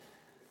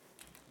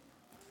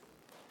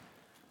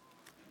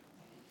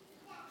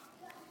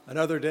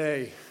Another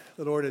day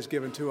the Lord has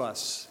given to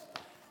us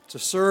to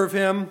serve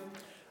Him,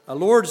 a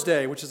Lord's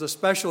Day, which is a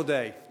special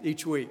day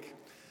each week.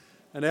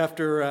 And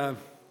after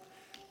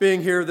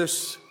being here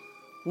this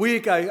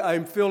week,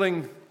 I'm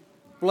feeling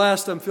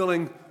blessed, I'm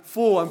feeling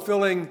full, I'm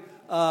feeling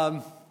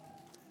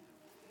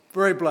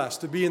very blessed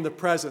to be in the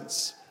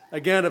presence,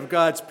 again, of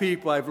God's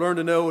people. I've learned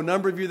to know a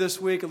number of you this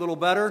week a little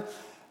better,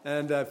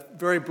 and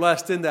very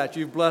blessed in that.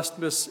 You've blessed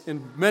us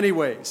in many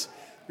ways,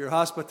 your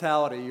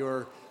hospitality,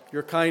 your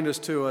kindness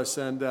to us,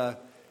 and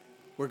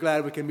we're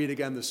glad we can meet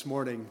again this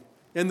morning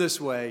in this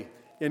way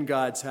in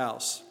God's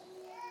house.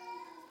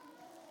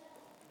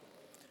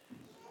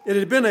 It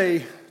had been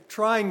a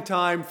trying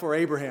time for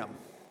Abraham.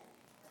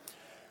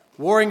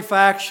 Warring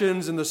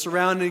factions in the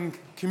surrounding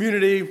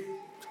community,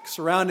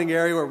 surrounding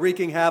area were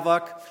wreaking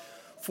havoc.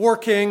 4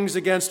 kings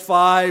against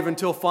 5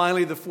 until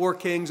finally the 4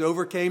 kings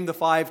overcame the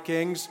 5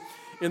 kings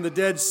in the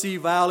Dead Sea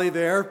Valley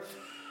there.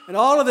 And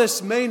all of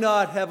this may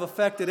not have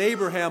affected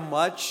Abraham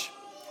much,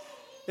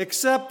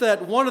 except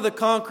that one of the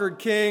conquered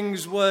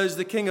kings was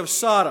the king of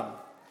Sodom,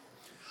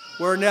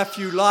 where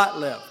nephew Lot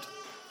lived.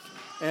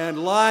 And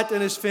Lot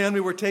and his family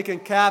were taken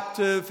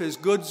captive, his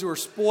goods were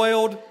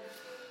spoiled,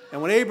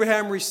 and when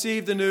Abraham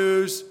received the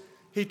news,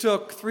 he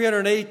took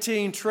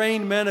 318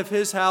 trained men of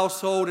his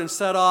household and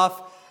set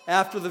off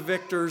after the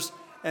victors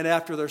and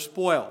after their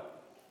spoil.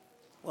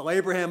 Well,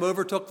 Abraham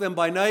overtook them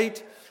by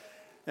night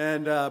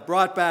and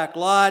brought back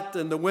Lot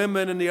and the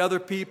women and the other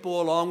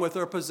people along with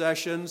their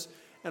possessions.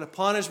 And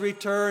upon his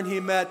return, he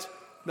met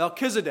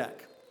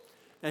Melchizedek,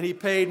 and he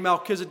paid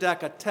Melchizedek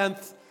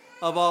 1/10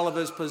 of all of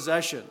his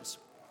possessions.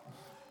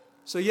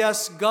 So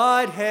yes,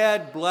 God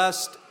had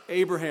blessed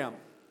Abraham,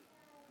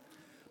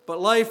 but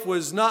life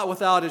was not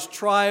without its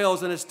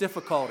trials and its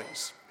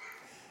difficulties.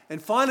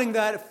 And following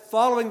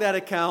that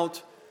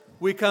account,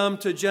 we come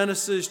to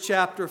Genesis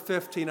chapter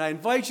 15. I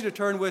invite you to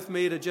turn with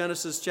me to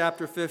Genesis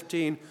chapter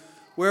 15,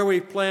 where we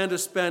plan to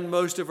spend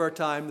most of our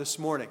time this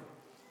morning.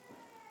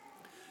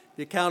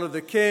 The account of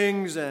the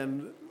kings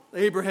and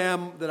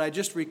Abraham that I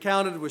just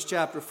recounted was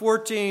chapter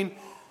 14.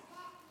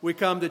 We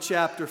come to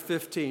chapter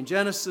 15,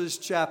 Genesis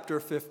chapter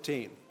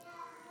 15.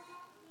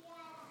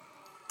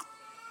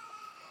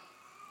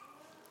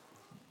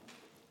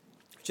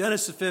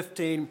 Genesis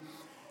 15,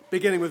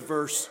 beginning with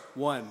verse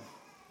 1.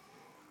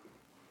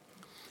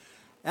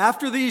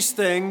 After these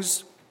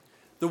things,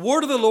 the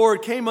word of the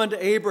Lord came unto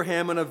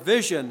Abraham in a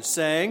vision,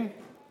 saying,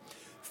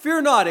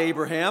 Fear not,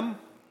 Abraham,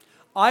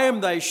 I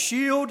am thy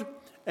shield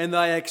and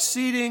thy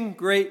exceeding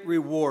great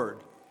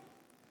reward.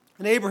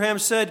 And Abraham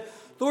said,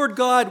 Lord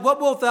God, what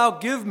wilt thou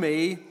give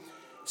me,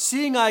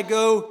 seeing I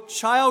go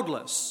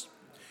childless?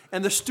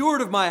 And the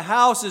steward of my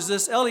house is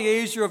this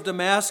Eliezer of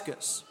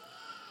Damascus.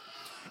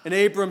 And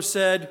Abram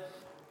said,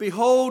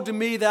 Behold, to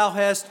me thou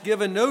hast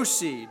given no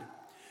seed,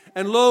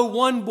 and lo,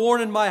 one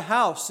born in my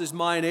house is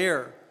mine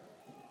heir.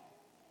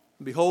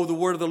 And behold, the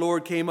word of the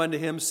Lord came unto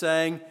him,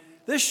 saying,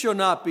 This shall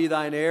not be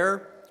thine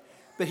heir,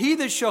 but he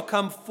that shall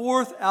come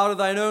forth out of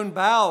thine own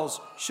bowels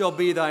shall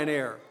be thine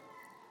heir.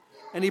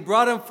 And he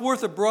brought him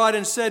forth abroad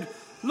and said,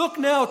 Look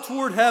now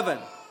toward heaven,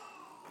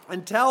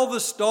 and tell the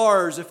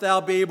stars if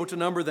thou be able to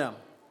number them.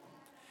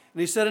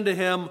 And he said unto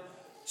him,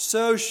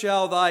 So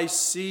shall thy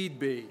seed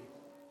be.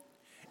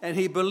 And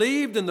he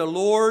believed in the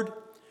Lord,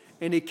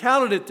 and he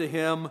counted it to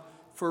him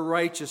for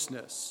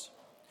righteousness.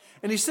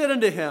 And he said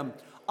unto him,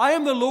 I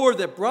am the Lord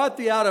that brought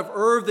thee out of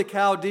Ur of the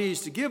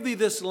Chaldees to give thee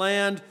this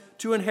land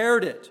to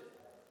inherit it.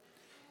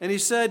 And he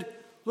said,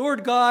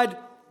 Lord God,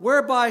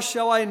 whereby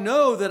shall I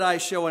know that I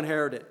shall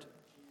inherit it?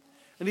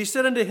 And he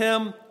said unto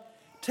him,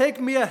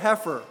 Take me a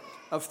heifer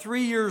of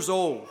 3 years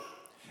old,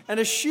 and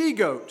a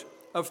she-goat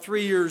of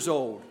 3 years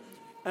old,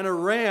 and a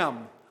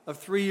ram of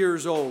 3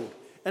 years old,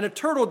 and a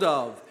turtle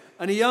dove,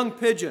 and a young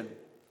pigeon.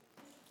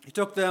 He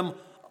took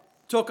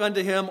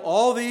unto him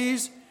all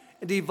these,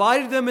 and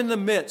divided them in the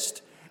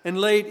midst, and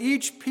laid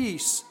each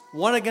piece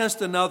one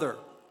against another.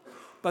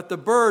 But the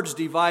birds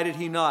divided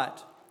he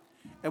not.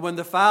 And when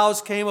the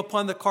fowls came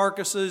upon the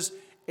carcasses,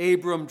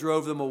 Abram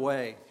drove them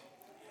away.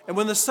 And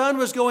when the sun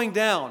was going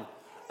down,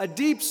 a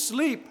deep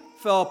sleep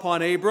fell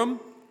upon Abram,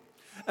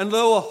 and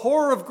lo, a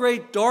horror of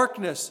great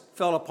darkness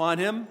fell upon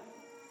him.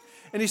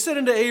 And he said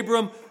unto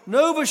Abram,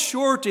 Know of a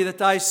surety that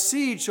thy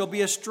seed shall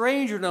be a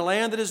stranger in a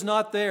land that is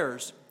not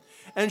theirs,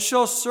 and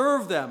shall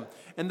serve them,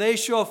 and they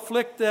shall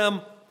afflict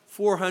them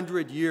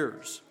 400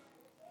 years.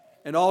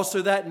 And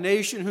also that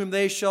nation whom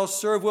they shall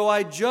serve will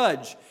I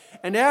judge,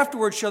 and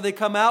afterward shall they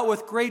come out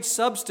with great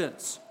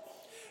substance.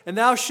 And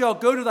thou shalt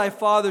go to thy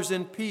fathers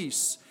in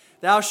peace.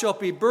 Thou shalt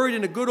be buried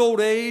in a good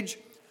old age,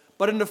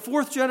 but in the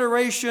 4th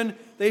generation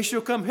they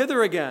shall come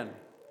hither again.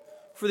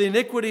 For the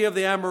iniquity of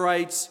the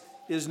Amorites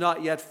is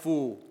not yet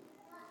full.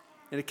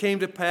 And it came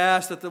to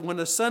pass that when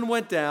the sun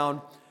went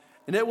down,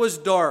 and it was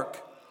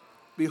dark,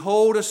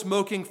 behold, a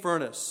smoking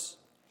furnace,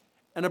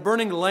 and a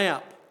burning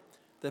lamp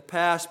that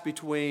passed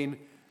between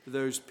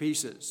those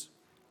pieces.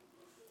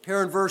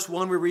 Here in verse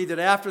 1 we read that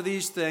after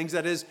these things,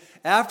 that is,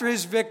 after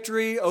his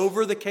victory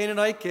over the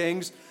Canaanite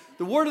kings,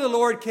 the word of the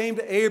Lord came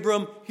to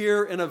Abram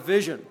here in a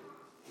vision.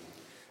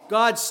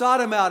 God sought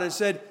him out and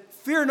said,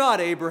 "Fear not,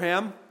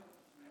 Abram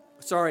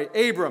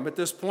at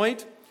this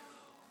point.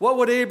 What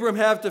would Abram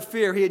have to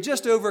fear? He had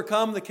just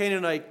overcome the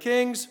Canaanite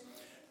kings,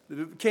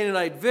 the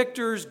Canaanite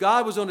victors.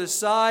 God was on his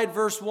side.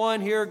 Verse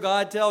 1 here,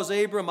 God tells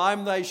Abram,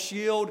 "I'm thy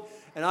shield,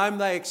 and I'm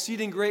thy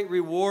exceeding great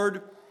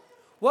reward."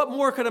 What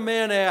more could a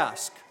man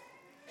ask?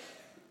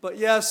 But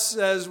yes,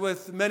 as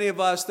with many of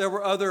us, there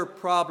were other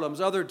problems,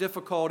 other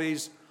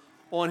difficulties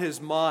on his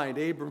mind,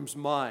 Abram's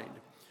mind.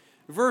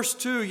 Verse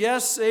 2,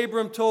 yes,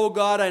 Abram told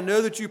God, "I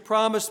know that you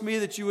promised me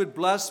that you would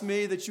bless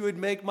me, that you would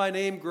make my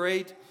name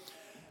great."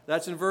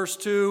 That's in verse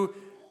 2.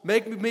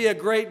 "Make me a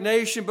great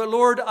nation, but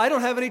Lord, I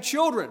don't have any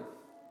children.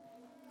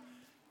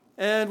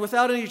 And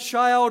without any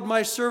child,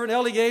 my servant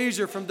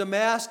Eliezer from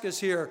Damascus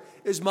here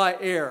is my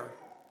heir."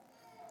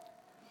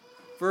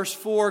 Verse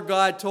 4,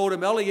 God told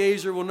him,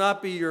 "Eliezer will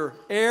not be your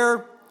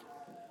heir.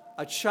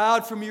 A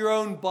child from your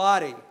own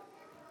body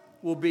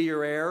will be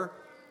your heir."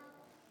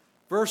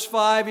 Verse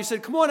 5, he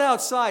said, "Come on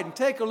outside and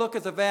take a look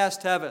at the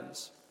vast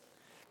heavens.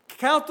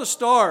 Count the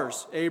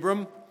stars,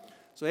 Abram."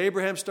 So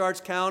Abraham starts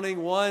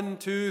counting, 1,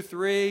 2,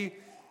 3.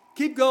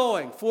 Keep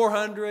going,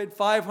 400,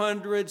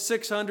 500,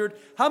 600.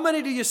 How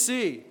many do you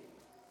see?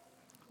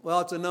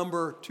 Well, it's a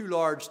number too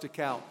large to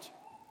count.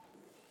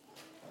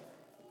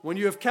 When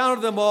you have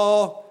counted them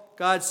all,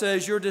 God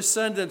says your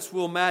descendants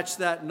will match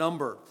that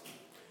number.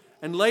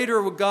 And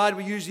later, God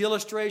will use the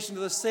illustration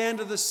of the sand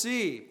of the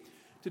sea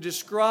to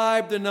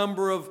describe the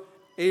number of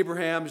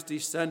Abraham's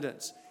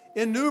descendants.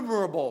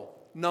 Innumerable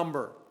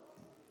number.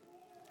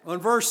 On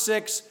verse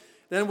 6,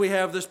 then we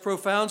have this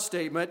profound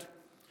statement,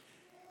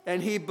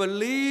 "And he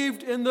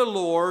believed in the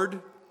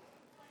Lord,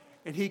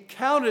 and he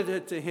counted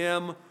it to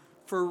him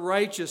for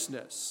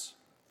righteousness."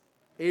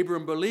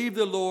 Abram believed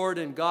the Lord,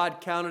 and God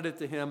counted it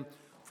to him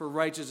for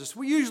righteousness.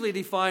 We usually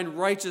define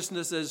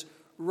righteousness as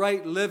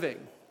right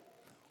living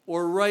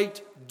or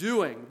right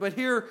doing. But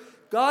here,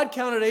 God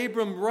counted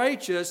Abram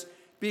righteous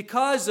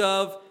because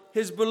of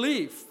his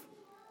belief.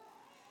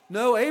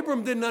 No,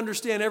 Abram didn't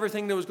understand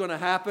everything that was going to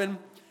happen,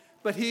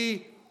 but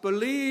he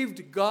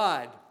believed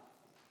God.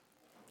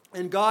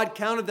 And God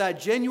counted that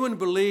genuine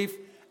belief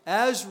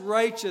as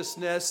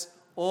righteousness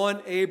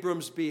on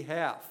Abram's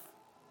behalf.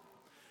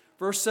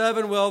 Verse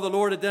 7, well, the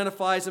Lord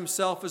identifies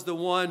himself as the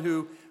one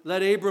who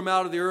led Abram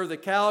out of the Ur of the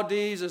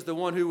Chaldees, as the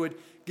one who would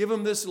give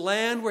him this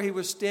land where he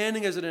was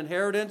standing as an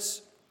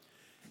inheritance.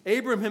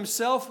 Abram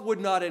himself would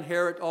not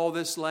inherit all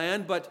this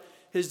land, but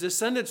his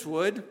descendants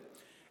would.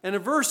 And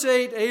in verse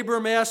 8,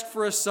 Abram asked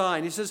for a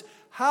sign. He says,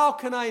 "How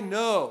can I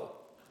know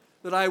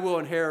that I will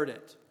inherit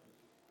it?"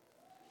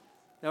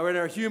 Now, in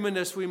our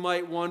humanness, we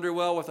might wonder,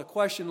 well, with a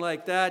question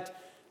like that,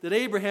 did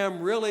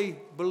Abraham really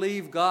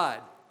believe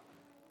God?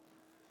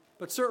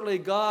 But certainly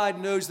God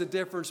knows the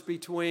difference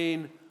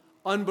between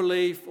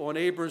unbelief on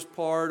Abram's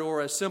part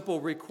or a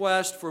simple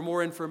request for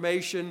more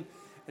information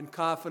and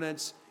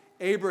confidence.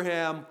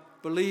 Abraham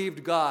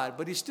believed God,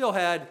 but he still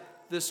had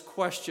this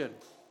question.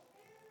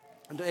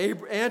 And to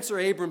answer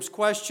Abram's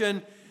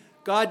question,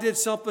 God did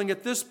something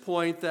at this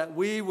point that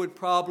we would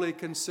probably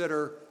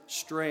consider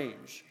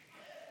strange.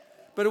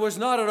 But it was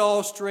not at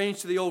all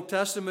strange to the Old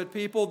Testament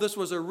people. This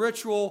was a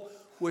ritual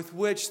with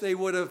which they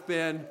would have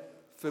been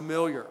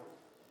familiar.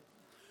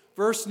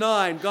 Verse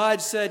 9,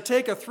 God said,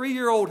 "Take a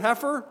 3-year-old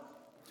heifer,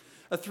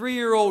 a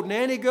 3-year-old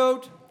nanny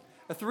goat,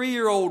 a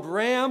 3-year-old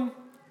ram,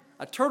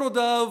 a turtle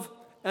dove,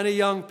 and a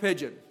young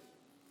pigeon."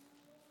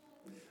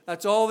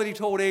 That's all that he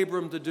told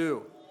Abram to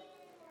do.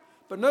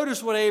 But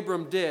notice what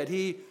Abram did.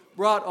 He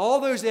brought all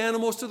those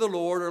animals to the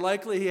Lord, or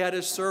likely he had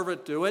his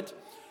servant do it,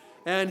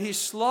 and he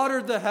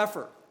slaughtered the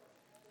heifer,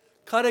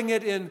 cutting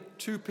it in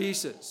 2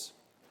 pieces.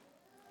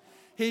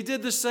 He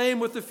did the same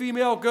with the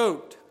female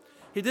goat.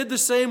 He did the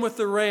same with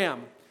the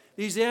ram.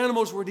 These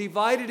animals were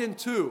divided in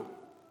 2,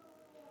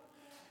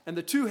 and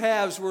the 2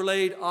 halves were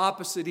laid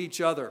opposite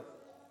each other.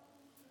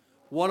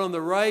 One on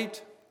the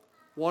right,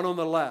 one on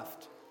the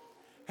left.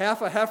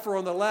 Half a heifer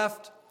on the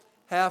left,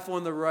 half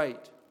on the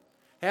right.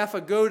 Half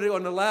a goat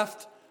on the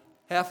left,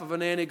 half of a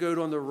nanny goat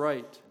on the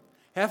right.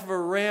 Half of a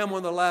ram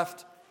on the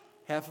left,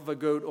 half of a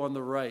goat on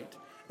the right.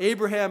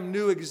 Abraham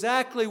knew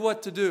exactly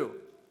what to do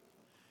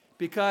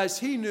because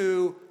he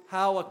knew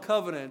how a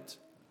covenant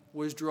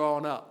was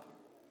drawn up.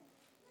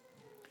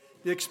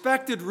 The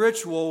expected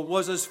ritual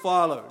was as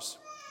follows.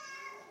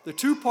 The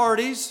 2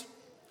 parties,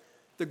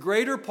 the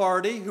greater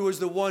party, who was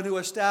the one who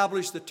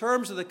established the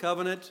terms of the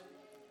covenant,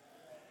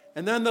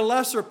 and then the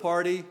lesser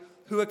party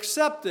who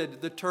accepted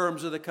the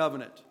terms of the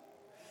covenant.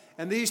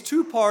 And these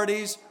 2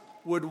 parties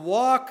would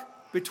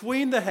walk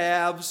between the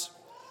halves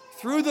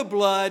through the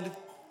blood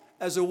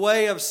as a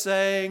way of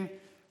saying,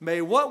 "May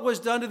what was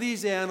done to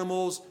these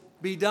animals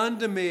be done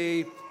to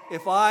me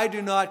if I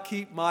do not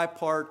keep my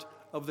part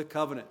of the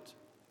covenant."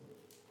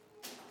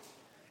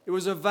 It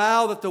was a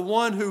vow that the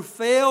one who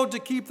failed to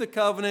keep the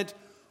covenant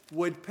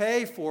would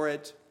pay for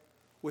it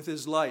with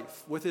his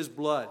life, with his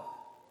blood.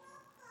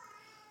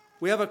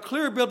 We have a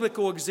clear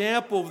biblical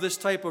example of this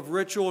type of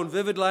ritual in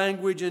vivid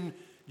language in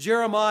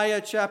Jeremiah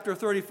chapter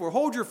 34.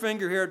 Hold your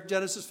finger here at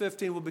Genesis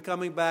 15. We'll be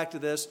coming back to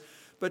this.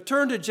 But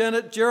turn to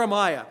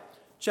Jeremiah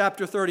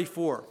chapter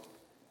 34.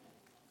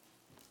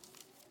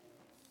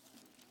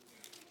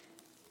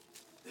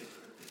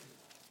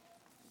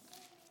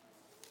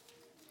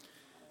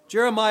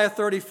 Jeremiah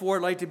 34,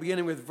 I'd like to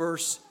begin with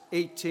verse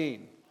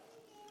 18.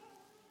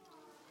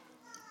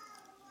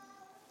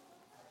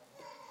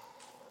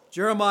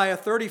 Jeremiah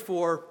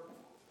 34,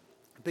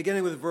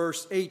 beginning with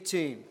verse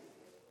 18.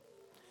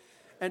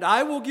 And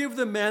I will give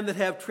the men that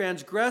have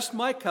transgressed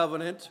my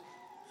covenant,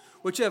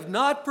 which have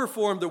not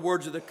performed the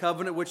words of the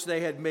covenant which they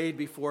had made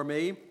before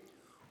me,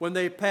 when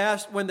they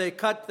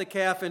cut the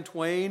calf in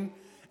twain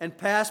and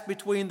passed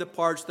between the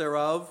parts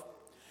thereof,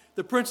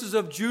 the princes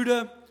of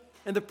Judah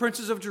and the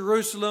princes of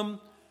Jerusalem,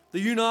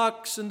 the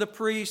eunuchs and the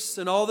priests,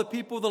 and all the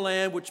people of the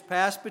land which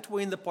passed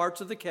between the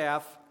parts of the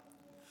calf,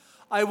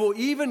 I will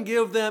even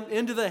give them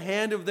into the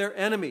hand of their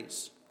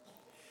enemies,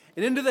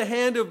 and into the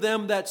hand of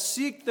them that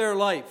seek their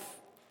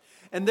life,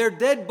 and their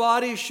dead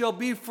bodies shall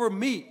be for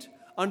meat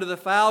unto the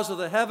fowls of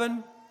the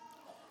heaven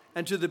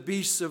and to the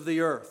beasts of the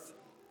earth.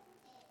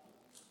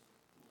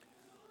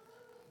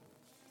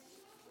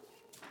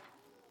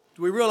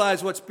 Do we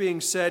realize what's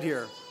being said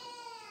here?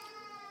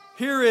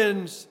 Here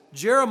in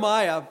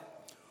Jeremiah,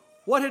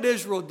 what had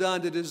Israel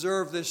done to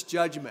deserve this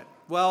judgment?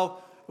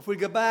 Well, if we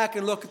go back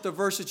and look at the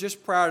verses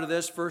just prior to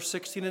this, verse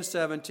 16 and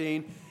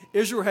 17,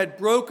 Israel had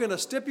broken a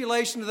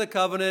stipulation of the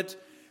covenant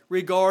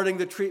regarding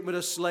the treatment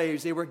of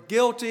slaves. They were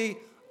guilty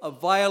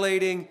of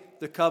violating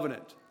the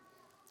covenant.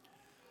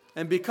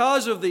 And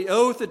because of the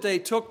oath that they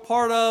took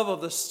part of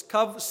the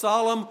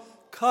solemn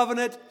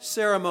covenant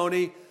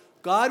ceremony,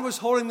 God was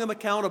holding them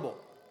accountable.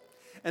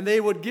 And they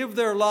would give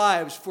their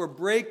lives for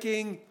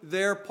breaking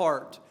their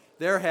part,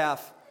 their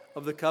half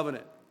of the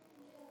covenant.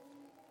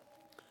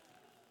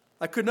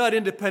 I could not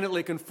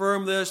independently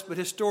confirm this, but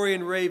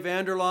historian Ray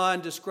Vander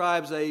Laan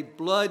describes a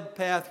blood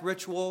path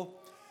ritual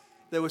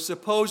that was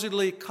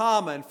supposedly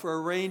common for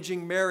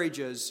arranging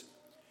marriages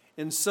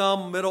in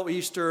some Middle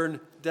Eastern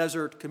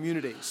desert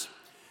communities.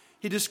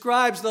 He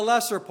describes the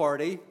lesser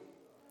party,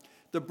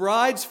 the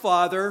bride's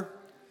father,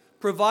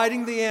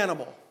 providing the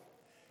animal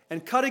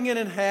and cutting it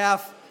in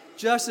half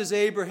just as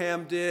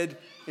Abraham did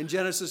in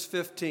Genesis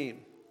 15.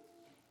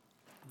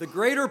 The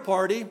greater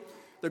party,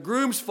 the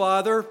groom's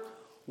father,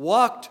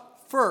 walked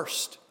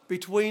first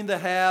between the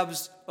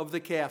halves of the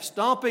calf,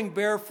 stomping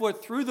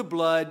barefoot through the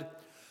blood,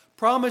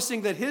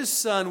 promising that his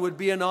son would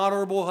be an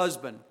honorable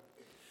husband.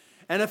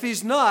 And if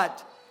he's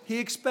not, he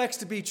expects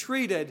to be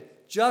treated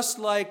just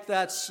like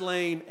that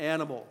slain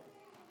animal.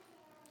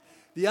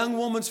 The young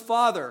woman's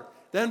father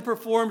then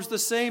performs the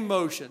same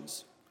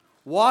motions,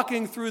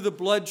 walking through the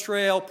blood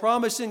trail,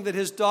 promising that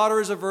his daughter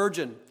is a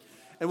virgin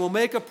and will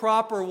make a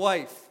proper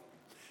wife.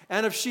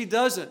 And if she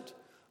doesn't,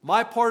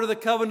 my part of the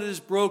covenant is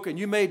broken.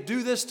 You may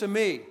do this to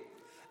me,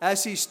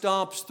 as he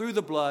stomps through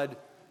the blood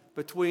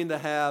between the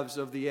halves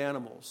of the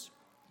animals.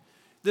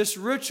 This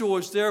ritual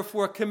is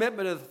therefore a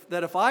commitment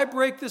that if I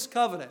break this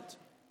covenant,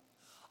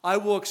 I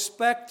will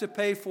expect to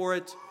pay for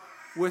it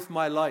with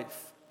my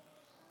life.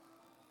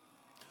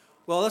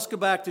 Well, let's go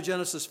back to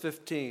Genesis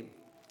 15.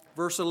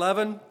 Verse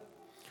 11,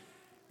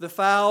 the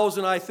fowls,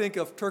 and I think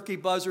of turkey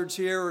buzzards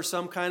here or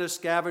some kind of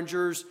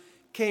scavengers,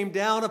 came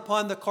down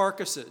upon the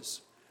carcasses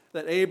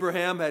that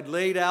Abraham had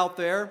laid out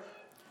there.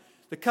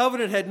 The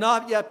covenant had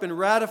not yet been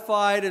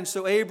ratified, and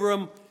so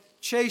Abram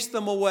chased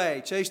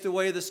away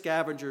the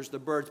scavengers, the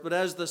birds. But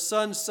as the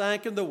sun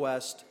sank in the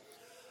west,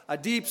 a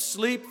deep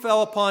sleep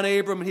fell upon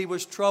Abram, and he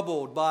was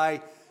troubled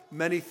by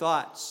many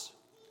thoughts.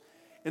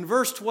 In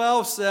verse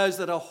 12 says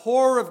that a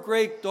horror of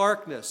great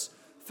darkness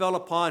fell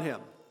upon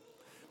him.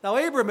 Now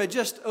Abram had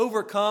just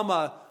overcome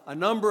a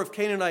number of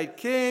Canaanite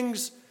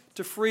kings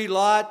to free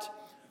Lot,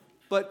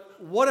 but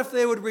what if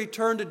they would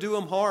return to do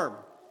him harm?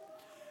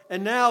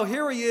 And now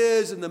here he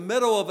is in the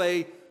middle of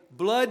a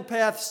blood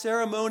path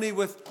ceremony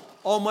with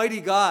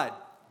Almighty God.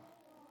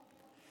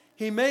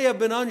 He may have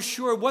been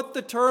unsure what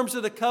the terms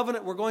of the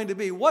covenant were going to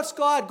be. What's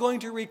God going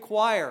to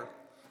require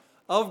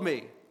of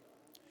me?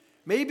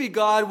 Maybe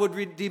God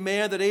would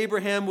demand that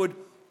Abraham would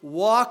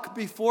walk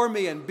before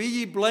me and be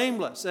ye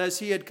blameless, as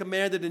he had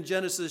commanded in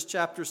Genesis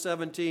chapter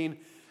 17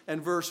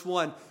 and verse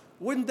 1.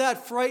 Wouldn't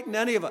that frighten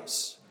any of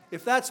us,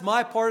 if that's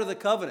my part of the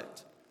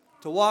covenant,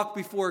 to walk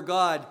before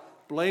God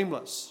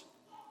blameless?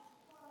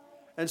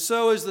 And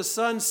so as the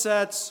sun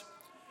sets,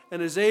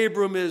 and as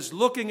Abram is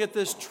looking at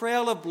this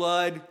trail of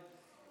blood,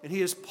 and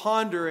he is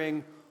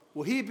pondering,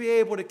 will he be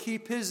able to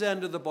keep his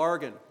end of the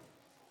bargain?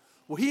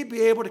 Will he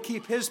be able to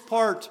keep his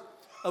part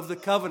of the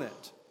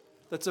covenant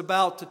that's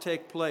about to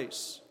take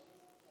place?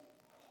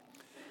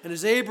 And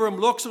as Abram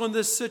looks on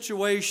this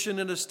situation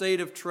in a state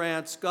of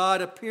trance,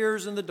 God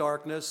appears in the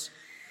darkness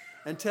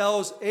and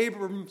tells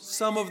Abram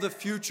some of the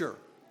future.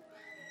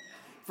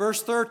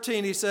 Verse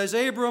 13, he says,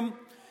 Abram,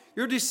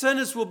 your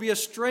descendants will be a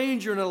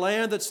stranger in a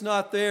land that's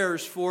not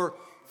theirs for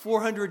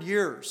 400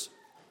 years.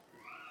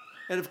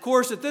 And of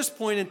course, at this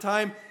point in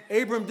time,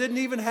 Abram didn't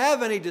even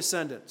have any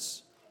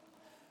descendants.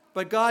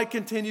 But God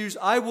continues,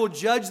 I will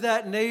judge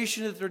that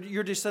nation that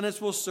your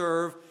descendants will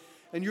serve,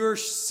 and your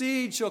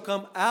seed shall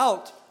come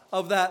out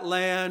of that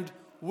land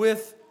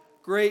with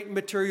great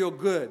material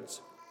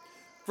goods.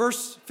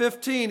 Verse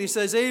 15, he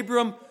says,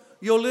 Abram,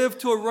 you'll live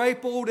to a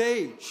ripe old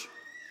age,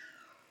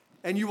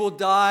 and you will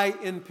die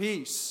in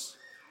peace.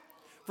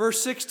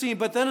 Verse 16,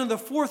 but then in the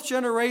fourth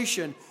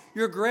generation,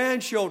 your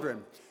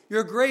grandchildren,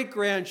 your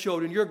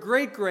great-grandchildren, your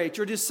great-great,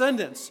 your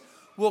descendants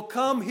will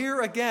come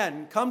here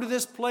again, come to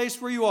this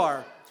place where you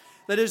are.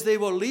 That is, they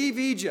will leave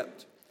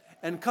Egypt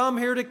and come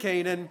here to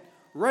Canaan,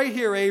 right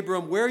here,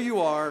 Abram, where you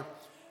are.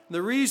 And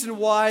the reason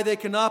why they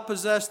cannot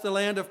possess the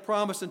land of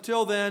promise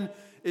until then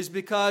is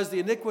because the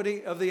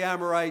iniquity of the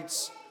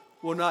Amorites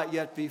will not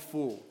yet be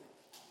full.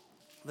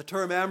 The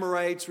term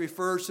Amorites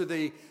refers to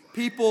the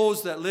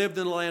peoples that lived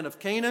in the land of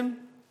Canaan.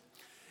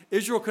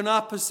 Israel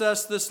cannot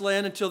possess this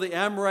land until the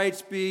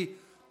Amorites be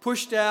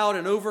pushed out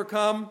and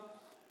overcome.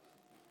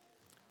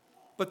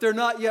 But they're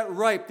not yet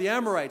ripe. The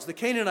Amorites, the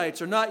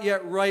Canaanites, are not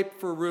yet ripe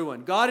for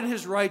ruin. God in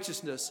his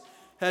righteousness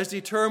has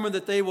determined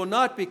that they will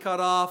not be cut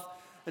off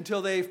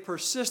until they've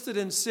persisted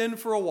in sin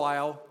for a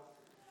while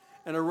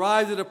and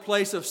arrived at a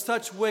place of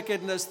such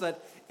wickedness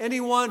that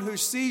anyone who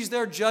sees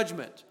their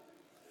judgment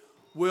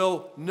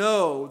will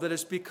know that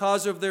it's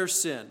because of their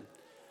sin.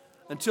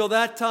 Until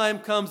that time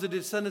comes, the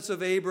descendants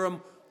of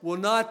Abram will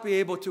not be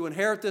able to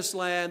inherit this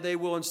land. They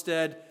will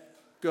instead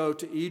go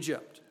to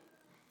Egypt.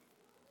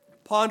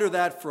 Ponder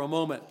that for a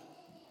moment.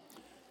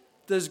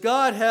 Does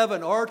God have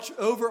an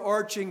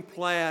overarching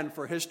plan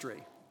for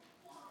history?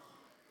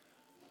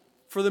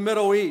 For the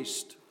Middle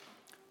East,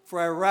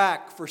 for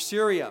Iraq, for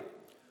Syria,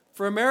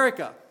 for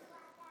America?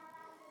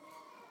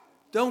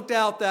 Don't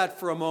doubt that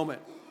for a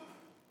moment.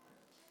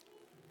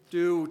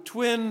 Do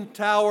Twin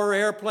Tower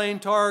airplane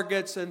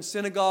targets and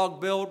synagogue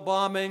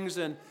bombings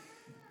and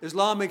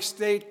Islamic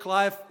State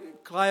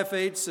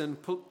caliphates and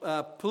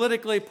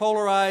politically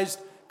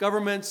polarized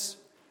governments,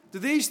 do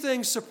these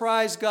things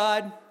surprise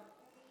God?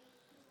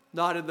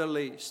 Not in the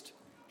least.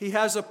 He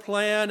has a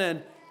plan,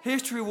 and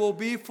history will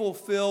be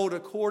fulfilled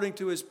according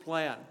to his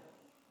plan.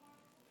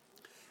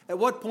 At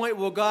what point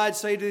will God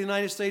say to the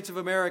United States of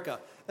America,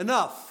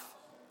 enough?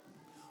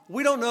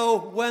 We don't know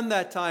when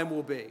that time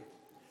will be,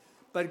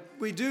 but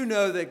we do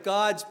know that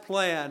God's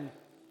plan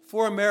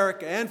for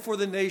America and for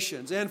the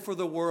nations and for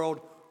the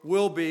world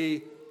will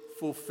be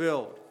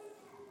fulfilled.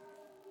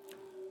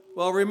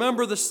 Well,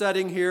 remember the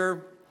setting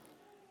here.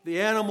 The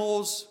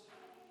animals,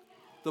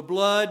 the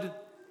blood,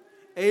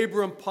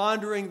 Abram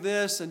pondering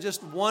this and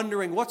just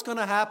wondering what's going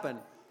to happen.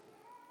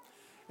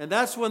 And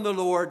that's when the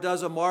Lord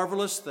does a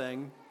marvelous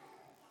thing.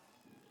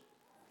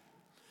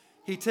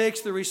 He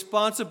takes the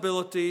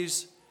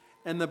responsibilities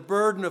and the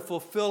burden of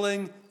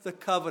fulfilling the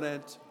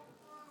covenant,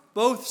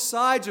 both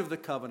sides of the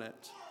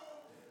covenant,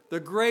 the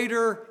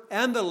greater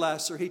and the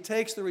lesser. He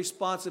takes the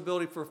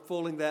responsibility for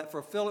fulfilling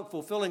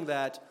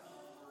that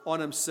on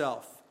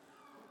himself.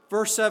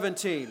 Verse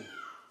 17.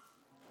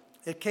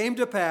 It came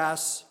to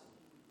pass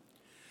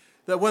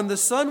that when the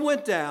sun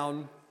went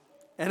down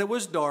and it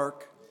was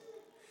dark,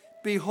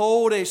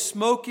 behold, a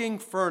smoking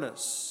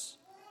furnace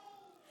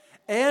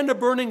and a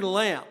burning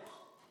lamp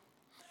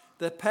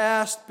that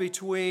passed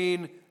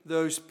between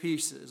those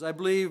pieces. I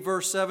believe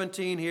verse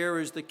 17 here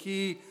is the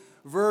key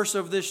verse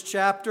of this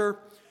chapter.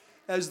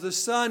 As the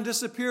sun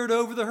disappeared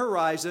over the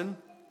horizon,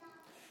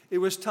 it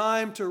was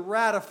time to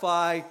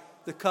ratify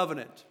the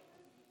covenant.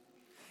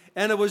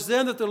 And it was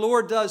then that the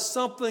Lord does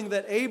something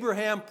that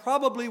Abraham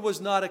probably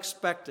was not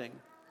expecting.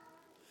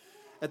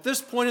 At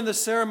this point in the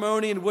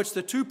ceremony in which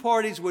the two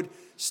parties would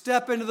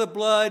step into the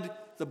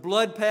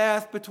blood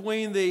path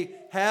between the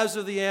halves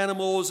of the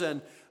animals,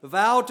 and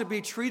vow to be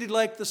treated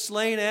like the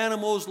slain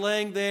animals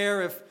laying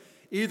there if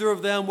either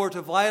of them were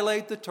to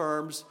violate the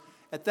terms,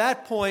 at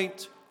that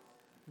point,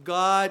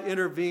 God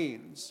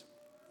intervenes.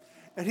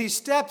 And he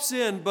steps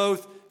in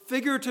both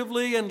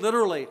figuratively and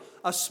literally.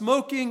 A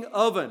smoking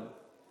oven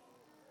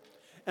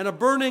and a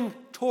burning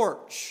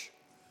torch,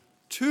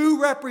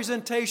 two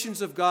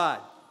representations of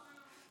God,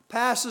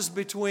 passes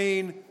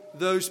between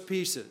those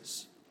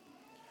pieces.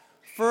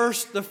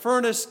 First, the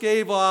furnace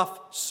gave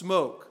off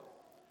smoke.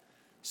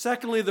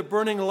 Secondly, the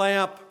burning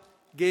lamp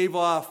gave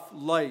off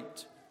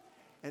light.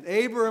 And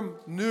Abram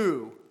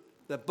knew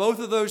that both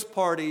of those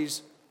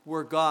parties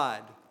were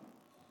God,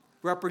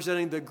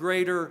 representing the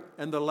greater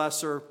and the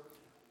lesser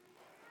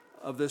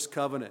of this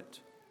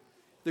covenant.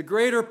 The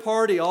greater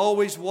party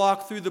always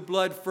walked through the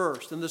blood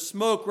first, and the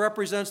smoke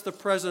represents the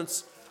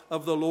presence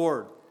of the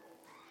Lord.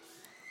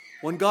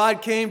 When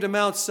God came to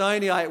Mount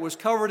Sinai, it was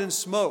covered in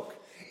smoke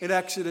in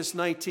Exodus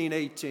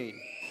 19:18.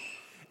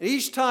 And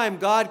each time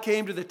God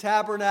came to the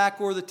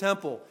tabernacle or the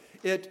temple,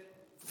 it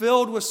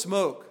filled with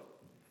smoke,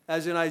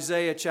 as in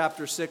Isaiah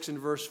chapter 6 and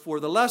verse 4.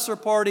 The lesser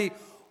party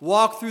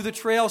walked through the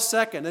trail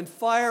second, and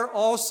fire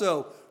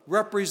also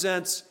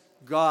represents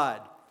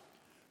God.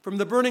 From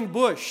the burning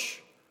bush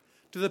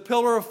to the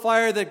pillar of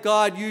fire that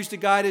God used to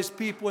guide his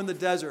people in the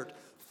desert,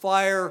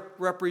 fire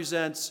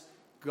represents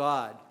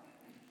God.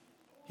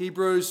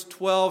 Hebrews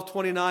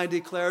 12:29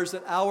 declares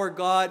that our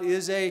God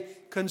is a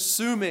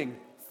consuming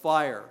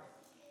fire.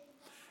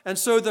 And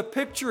so the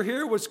picture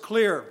here was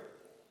clear.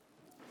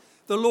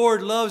 the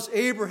Lord loves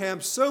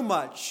Abraham so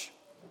much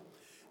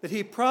that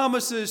he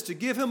promises to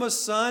give him a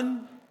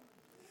son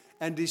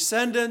and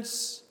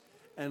descendants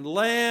and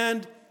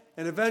land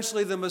and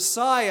eventually the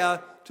Messiah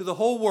to the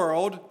whole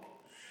world.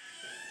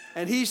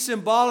 And he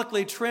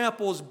symbolically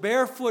tramples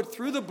barefoot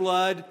through the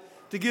blood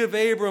to give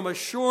Abram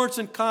assurance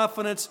and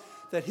confidence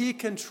that he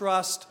can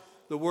trust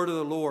the word of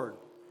the Lord.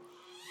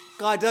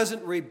 God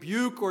doesn't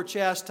rebuke or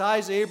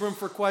chastise Abram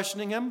for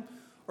questioning him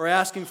or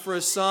asking for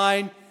a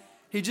sign.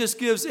 He just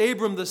gives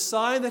Abram the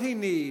sign that he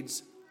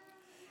needs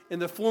in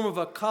the form of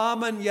a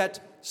common yet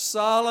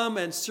solemn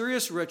and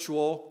serious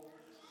ritual,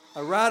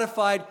 a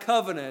ratified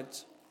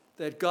covenant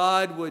that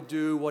God would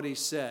do what he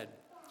said.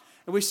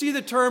 And we see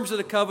the terms of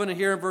the covenant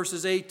here in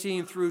verses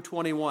 18 through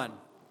 21.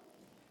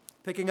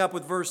 Picking up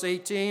with verse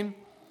 18,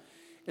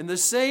 in the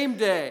same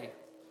day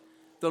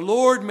the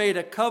Lord made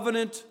a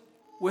covenant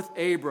with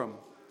Abram,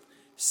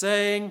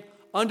 saying,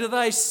 unto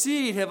thy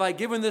seed have I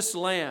given this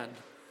land,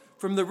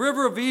 from the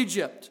river of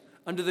Egypt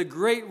unto the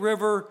great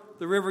river,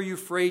 the river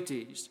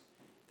Euphrates,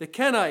 the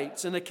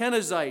Kenites and the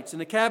Kenizzites and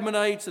the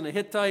Cadmonites and the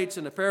Hittites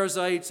and the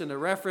Perizzites and the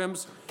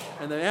Rephaims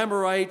and the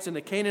Amorites and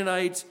the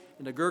Canaanites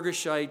and the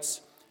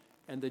Girgashites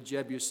and the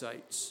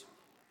Jebusites.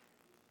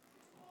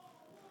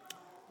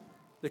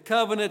 The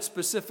covenant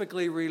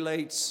specifically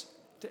relates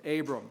to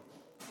Abram.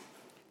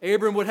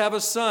 Abram would have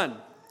a son,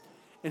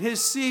 and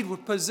his seed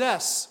would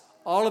possess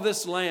all of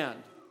this land.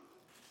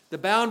 The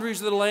boundaries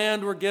of the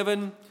land were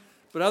given,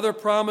 but other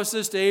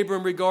promises to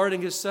Abram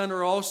regarding his son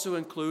are also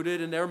included,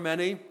 and there are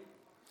many.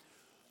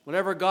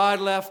 Whenever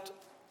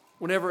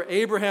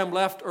Abraham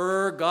left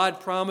Ur, God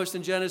promised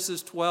in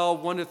Genesis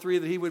 12, 1-3,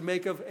 that he would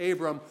make of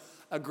Abram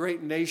a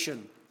great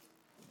nation.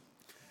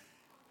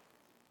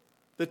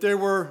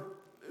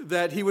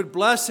 That he would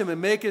bless him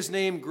and make his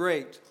name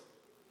great.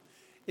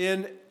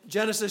 In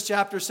Genesis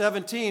chapter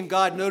 17,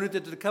 God noted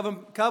that the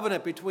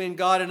covenant between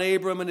God and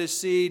Abram and his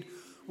seed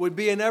would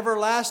be an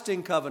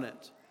everlasting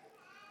covenant.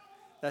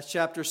 That's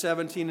chapter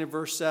 17 and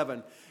verse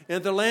 7.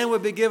 And the land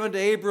would be given to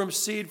Abram's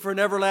seed for an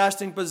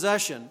everlasting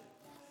possession.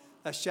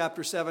 That's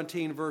chapter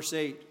 17, verse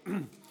 8.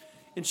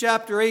 In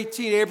chapter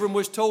 18, Abram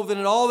was told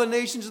that all the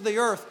nations of the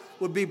earth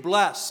would be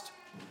blessed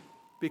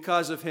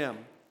because of him.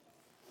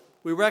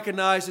 We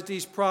recognize that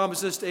these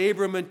promises to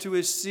Abram and to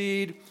his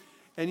seed,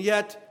 and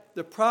yet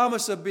the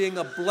promise of being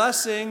a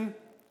blessing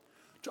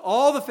to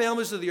all the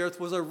families of the earth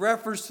was a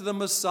reference to the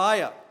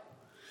Messiah,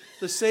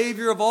 the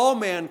Savior of all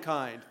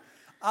mankind,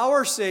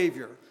 our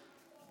Savior.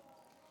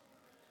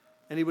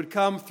 And he would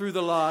come through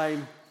the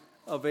line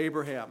of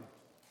Abraham.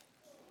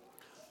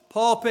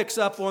 Paul picks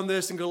up on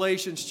this in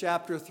Galatians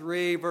chapter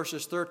 3,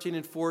 verses 13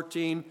 and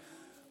 14,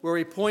 where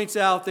he points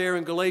out there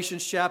in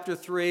Galatians chapter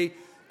 3,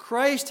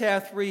 Christ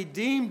hath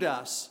redeemed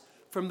us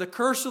from the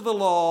curse of the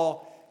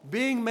law,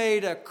 being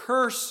made a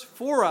curse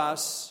for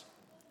us,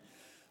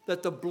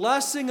 that the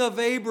blessing of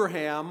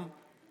Abraham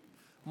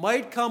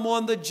might come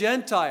on the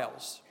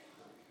Gentiles.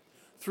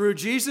 Through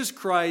Jesus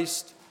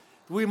Christ,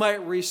 we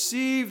might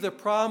receive the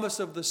promise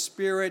of the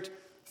Spirit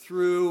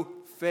through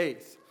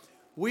faith.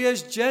 We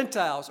as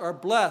Gentiles are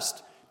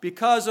blessed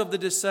because of the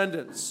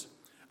descendants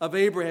of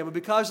Abraham and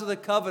because of the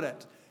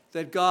covenant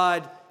that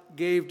God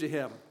gave to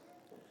him.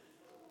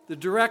 The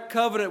direct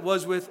covenant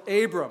was with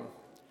Abram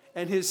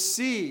and his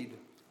seed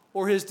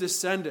or his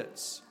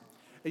descendants.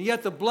 And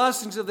yet the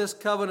blessings of this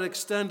covenant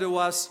extend to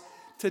us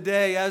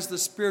today as the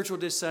spiritual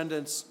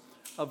descendants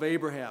of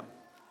Abraham.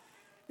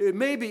 It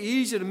may be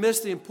easy to miss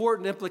the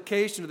important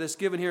implication of this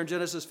given here in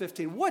Genesis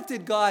 15. What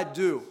did God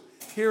do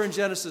here in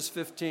Genesis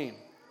 15?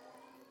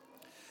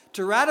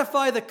 To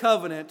ratify the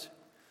covenant,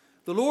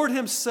 the Lord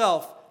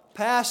himself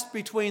passed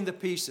between the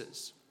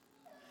pieces.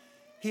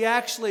 He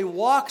actually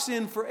walks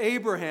in for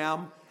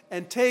Abraham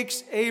and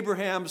takes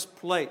Abraham's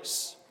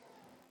place.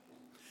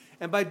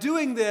 And by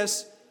doing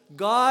this,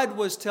 God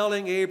was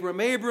telling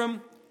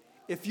Abram,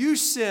 if you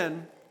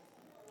sin,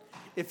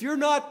 if you're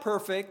not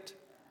perfect,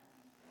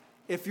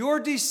 if your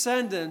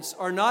descendants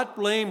are not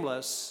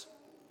blameless,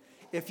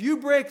 if you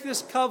break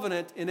this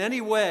covenant in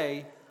any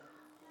way,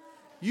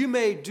 you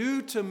may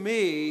do to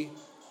me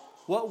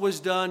what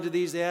was done to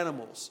these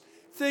animals.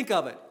 Think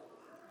of it.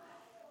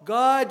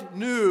 God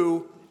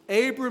knew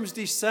Abram's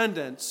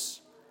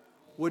descendants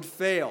would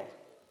fail.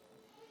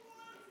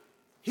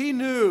 He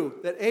knew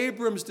that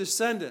Abram's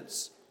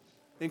descendants,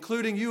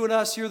 including you and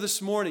us here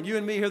this morning, you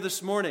and me here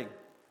this morning,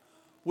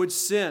 would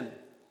sin.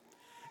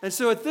 And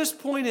so at this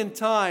point in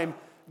time,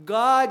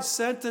 God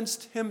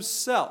sentenced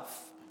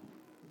himself,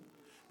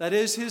 that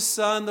is his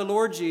son, the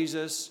Lord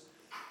Jesus,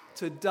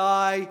 to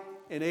die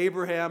in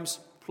Abraham's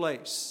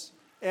place,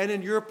 and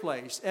in your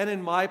place, and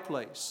in my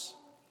place.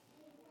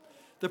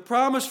 The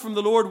promise from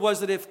the Lord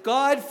was that if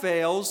God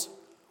fails,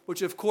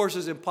 which of course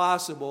is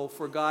impossible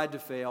for God to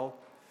fail,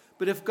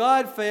 but if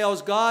God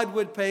fails, God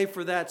would pay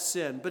for that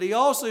sin. But he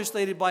also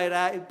stated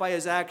by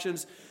his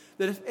actions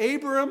that if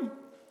Abram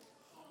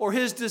or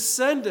his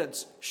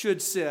descendants should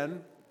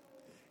sin,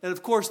 and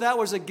of course that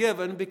was a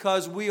given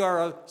because we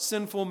are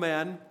sinful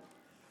men,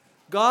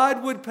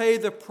 God would pay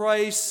the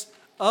price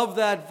of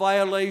that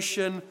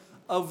violation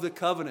of the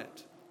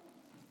covenant.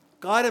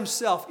 God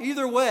himself.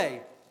 Either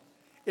way,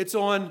 it's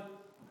on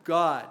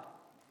God.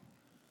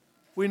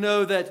 We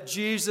know that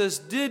Jesus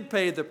did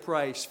pay the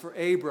price for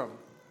Abram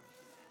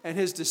and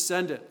his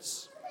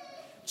descendants.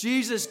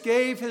 Jesus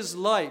gave his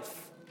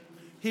life.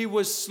 He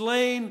was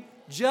slain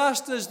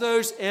just as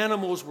those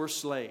animals were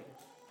slain,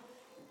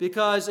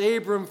 because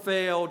Abram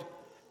failed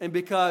and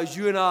because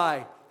you and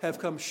I have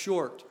come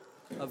short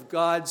of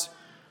God's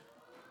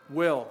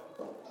will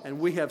and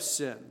we have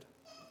sinned.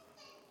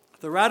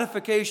 The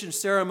ratification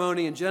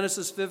ceremony in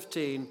Genesis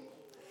 15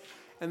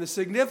 and the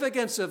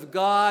significance of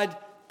God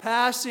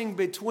passing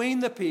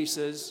between the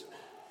pieces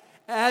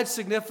adds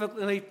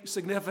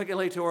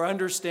significantly to our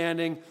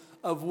understanding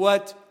of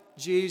what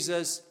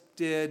Jesus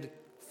did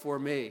for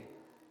me.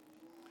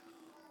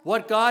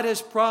 What God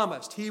has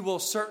promised, he will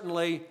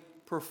certainly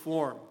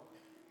perform.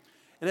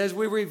 And as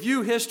we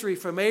review history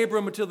from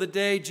Abram until the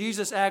day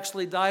Jesus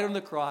actually died on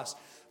the cross,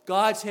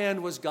 God's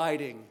hand was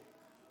guiding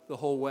the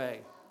whole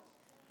way.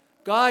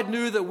 God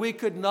knew that we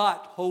could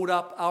not hold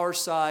up our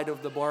side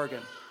of the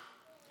bargain.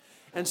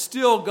 And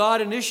still,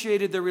 God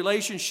initiated the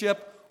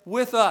relationship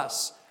with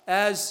us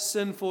as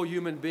sinful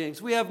human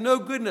beings. We have no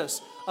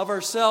goodness of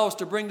ourselves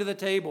to bring to the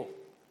table.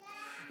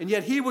 And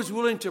yet he was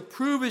willing to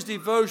prove his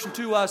devotion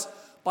to us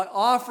by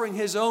offering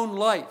his own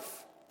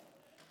life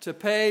to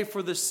pay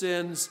for the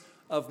sins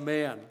of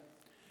man.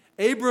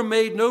 Abram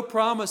made no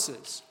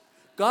promises.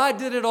 God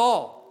did it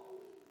all.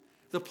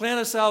 The plan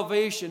of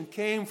salvation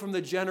came from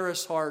the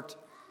generous heart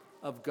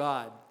of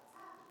God.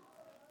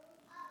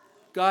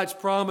 God's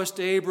promise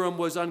to Abram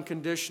was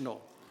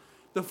unconditional.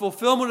 The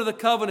fulfillment of the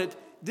covenant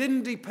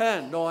didn't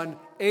depend on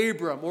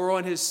Abram or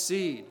on his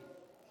seed.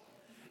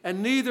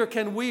 And neither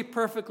can we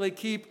perfectly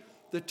keep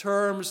the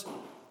terms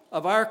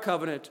of our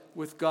covenant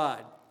with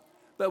God.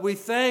 But we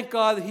thank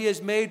God that he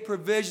has made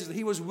provisions, that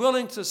he was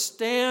willing to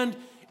stand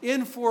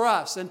in for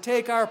us and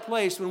take our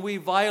place when we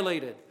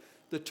violated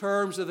the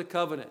terms of the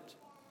covenant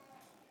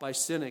by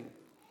sinning.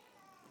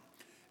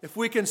 If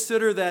we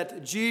consider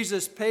that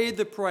Jesus paid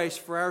the price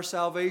for our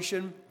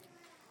salvation,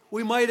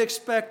 we might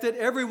expect that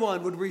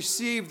everyone would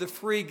receive the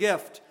free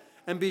gift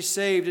and be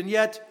saved. And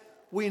yet,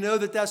 we know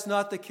that that's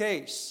not the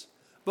case.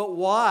 But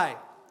why?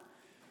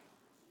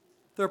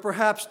 There are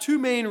perhaps two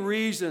main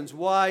reasons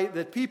why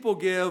that people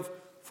give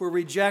for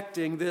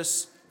rejecting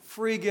this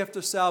free gift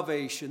of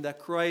salvation that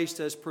Christ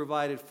has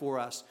provided for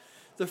us.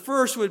 The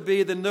first would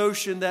be the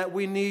notion that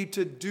we need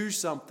to do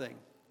something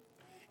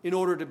in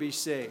order to be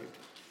saved.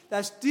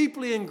 That's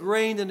deeply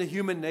ingrained into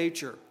human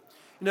nature.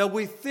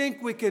 We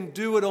think we can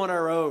do it on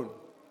our own.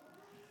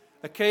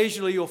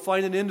 Occasionally you'll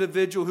find an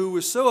individual who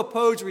is so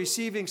opposed to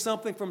receiving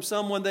something from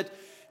someone that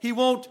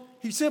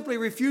he simply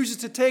refuses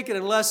to take it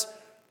unless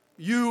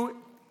you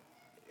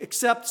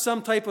accept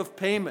some type of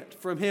payment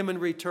from him in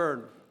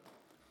return.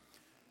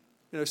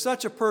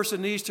 Such a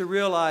person needs to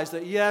realize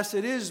that yes,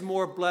 it is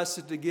more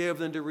blessed to give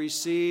than to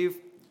receive.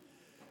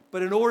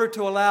 But in order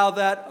to allow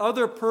that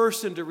other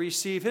person to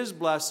receive his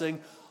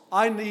blessing,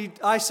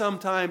 I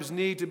sometimes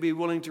need to be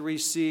willing to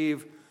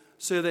receive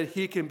so that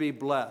he can be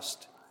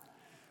blessed.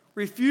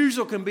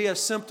 Refusal can be a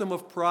symptom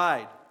of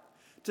pride.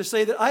 To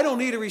say that I don't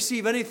need to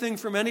receive anything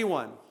from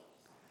anyone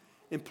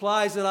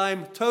implies that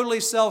I'm totally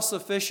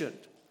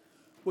self-sufficient,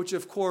 which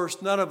of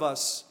course none of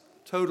us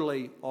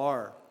totally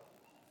are.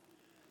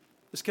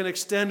 This can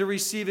extend to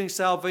receiving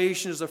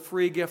salvation as a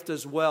free gift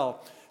as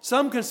well.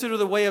 Some consider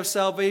the way of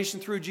salvation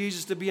through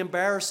Jesus to be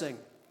embarrassing.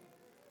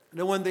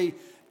 When the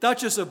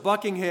Duchess of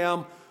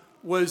Buckingham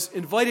was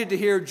invited to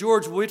hear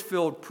George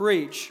Whitefield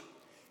preach,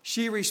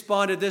 she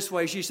responded this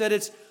way. She said,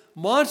 "It's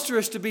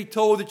monstrous to be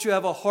told that you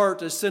have a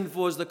heart as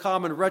sinful as the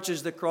common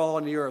wretches that crawl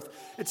on the earth.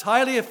 It's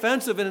highly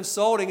offensive and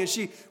insulting," and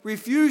she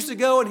refused to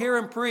go and hear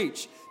him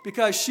preach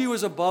because she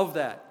was above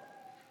that.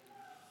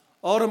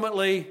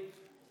 Ultimately,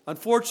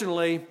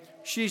 unfortunately,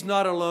 she's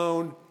not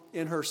alone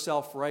in her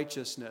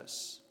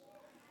self-righteousness.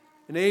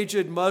 An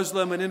aged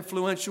Muslim and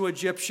influential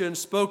Egyptian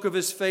spoke of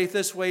his faith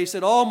this way. He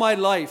said, "All my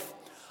life,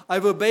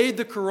 I've obeyed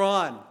the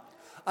Quran.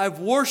 I've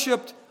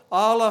worshipped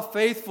Allah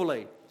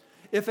faithfully.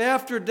 If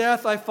after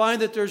death I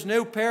find that there's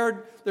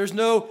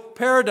no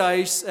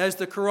paradise, as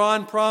the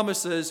Quran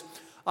promises,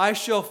 I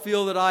shall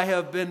feel that I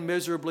have been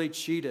miserably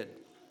cheated."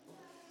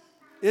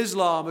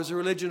 Islam is a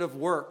religion of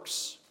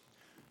works.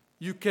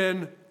 You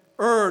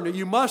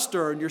must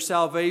earn your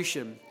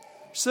salvation.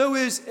 So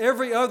is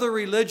every other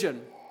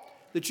religion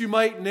that you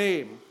might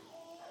name.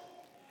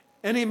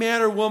 Any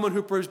man or woman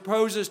who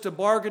proposes to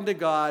bargain to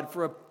God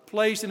for a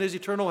place in his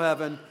eternal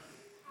heaven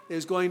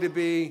is going to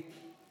be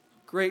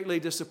greatly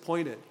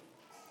disappointed.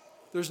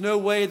 There's no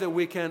way that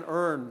we can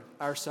earn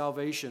our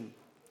salvation.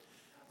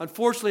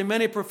 Unfortunately,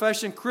 many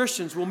professing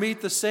Christians will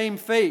meet the same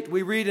fate.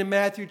 We read in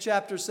Matthew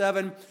chapter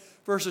 7,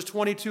 verses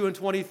 22 and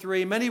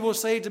 23, "Many will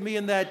say to me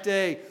in that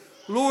day,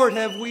 'Lord,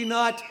 have we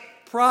not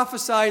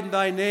prophesied in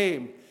thy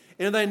name?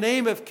 And in thy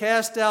name have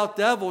cast out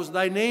devils, in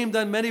thy name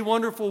done many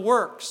wonderful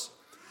works.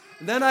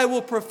 And then I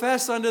will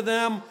profess unto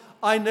them,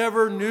 I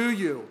never knew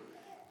you.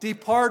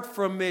 Depart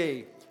from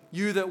me,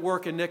 you that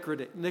work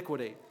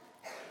iniquity.'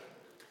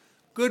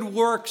 Good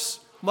works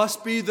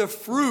must be the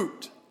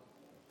fruit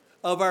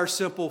of our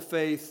simple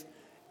faith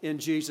in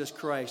Jesus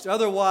Christ.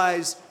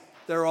 Otherwise,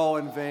 they're all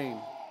in vain.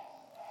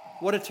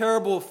 What a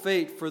terrible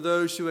fate for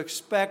those who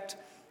expect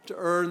to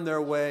earn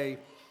their way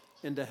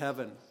into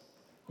heaven.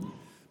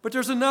 But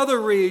there's another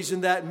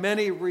reason that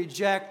many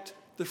reject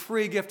the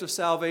free gift of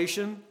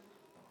salvation.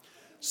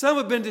 Some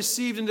have been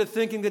deceived into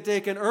thinking that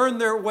they can earn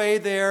their way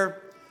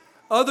there.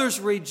 Others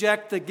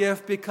reject the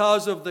gift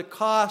because of the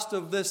cost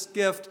of this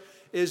gift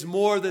is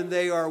more than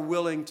they are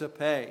willing to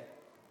pay.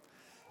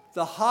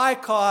 The high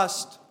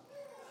cost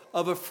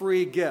of a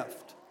free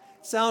gift.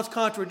 Sounds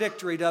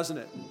contradictory, doesn't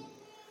it?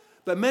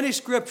 But many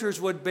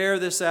scriptures would bear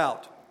this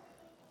out.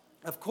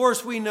 Of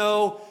course, we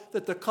know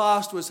that the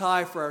cost was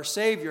high for our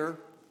Savior.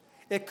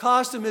 It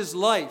cost him his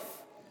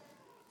life.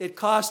 It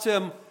cost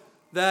him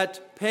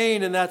that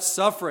pain and that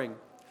suffering.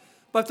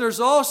 But there's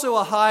also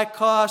a high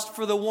cost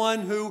for the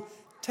one who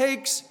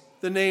takes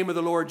the name of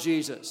the Lord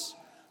Jesus.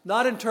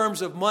 Not in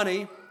terms of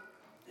money.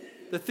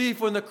 The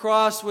thief on the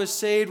cross was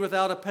saved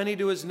without a penny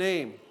to his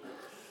name.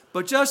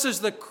 But just as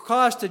the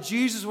cost to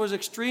Jesus was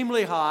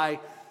extremely high,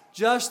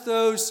 just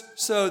those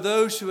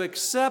who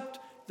accept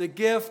the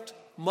gift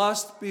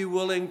must be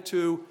willing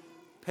to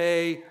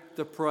pay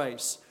the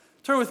price.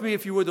 Turn with me,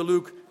 if you would, to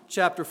Luke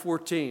chapter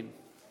 14.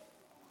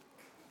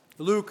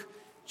 Luke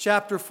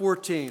chapter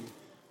 14.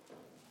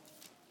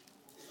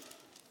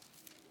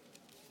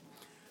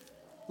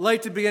 I'd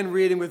like to begin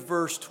reading with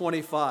verse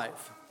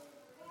 25.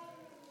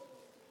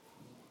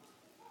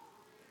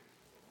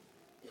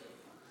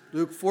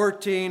 Luke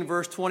 14,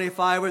 verse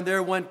 25, and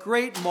there went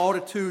great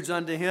multitudes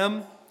unto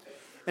him,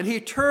 and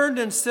he turned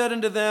and said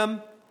unto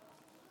them,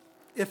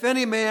 If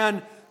any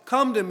man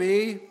come to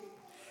me,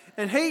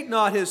 and hate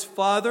not his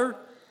father,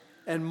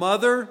 and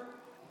mother,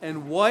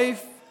 and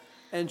wife,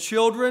 and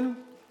children,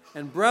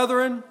 and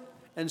brethren,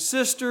 and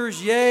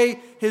sisters, yea,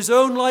 his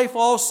own life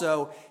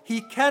also,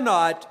 he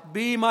cannot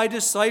be my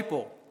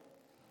disciple.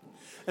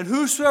 And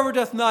whosoever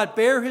doth not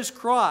bear his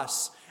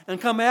cross,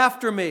 and come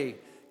after me,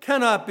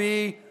 cannot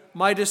be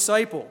my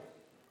disciple.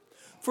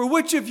 For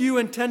which of you,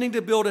 intending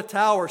to build a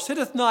tower,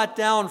 sitteth not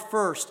down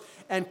first,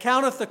 and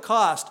counteth the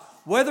cost,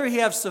 whether he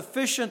have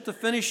sufficient to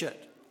finish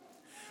it?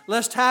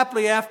 Lest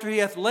haply after he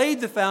hath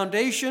laid the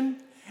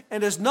foundation,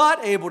 and is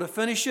not able to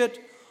finish it,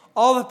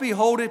 all that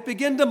behold it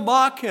begin to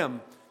mock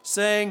him,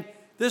 saying,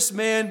 This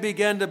man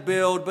began to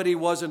build, but he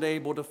wasn't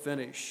able to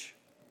finish.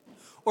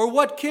 Or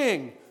what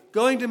king,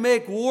 going to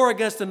make war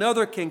against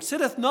another king,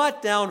 sitteth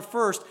not down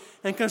first,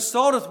 and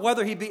consulteth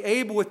whether he be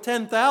able with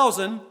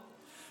 10,000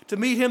 to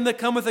meet him that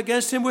cometh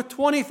against him with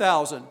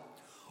 20,000?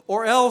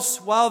 Or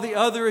else, while the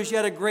other is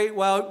yet a great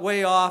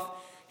way off,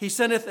 he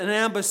sendeth an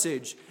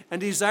ambassage, and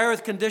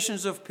desireth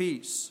conditions of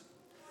peace.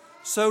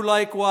 So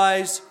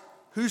likewise,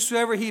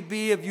 whosoever he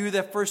be of you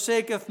that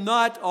forsaketh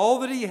not all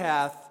that he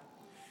hath,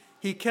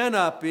 he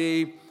cannot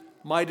be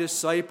my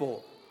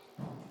disciple.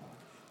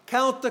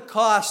 Count the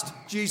cost,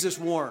 Jesus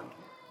warned.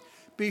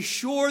 Be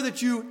sure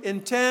that you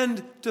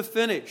intend to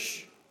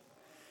finish.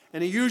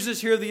 And he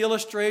uses here the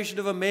illustration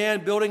of a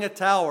man building a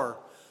tower.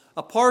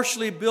 A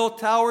partially built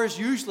tower is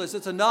useless.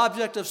 It's an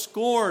object of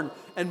scorn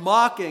and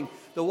mocking.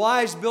 The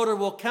wise builder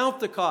will count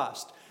the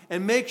cost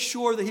and make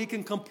sure that he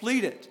can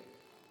complete it.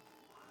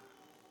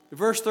 In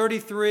verse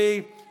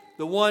 33,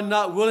 the one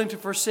not willing to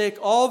forsake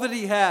all that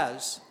he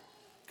has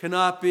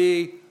cannot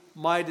be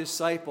my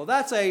disciple.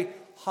 That's a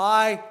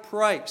high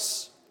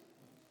price.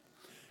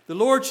 The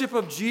lordship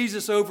of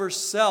Jesus over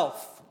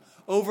self,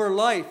 over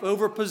life,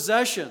 over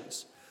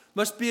possessions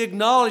must be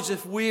acknowledged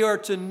if we are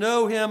to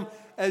know him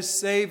as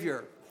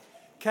Savior.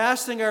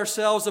 Casting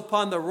ourselves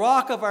upon the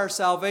rock of our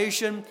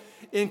salvation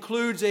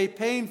includes a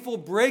painful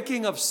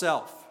breaking of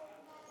self.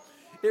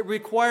 It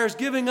requires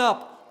giving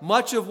up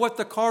much of what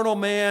the carnal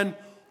man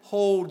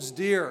holds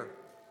dear.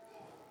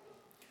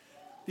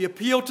 The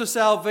appeal to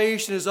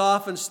salvation is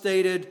often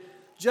stated,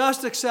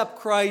 just accept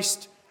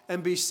Christ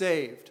and be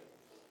saved.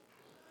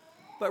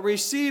 But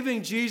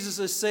receiving Jesus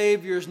as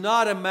Savior is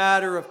not a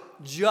matter of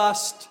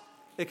just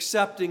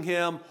accepting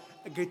him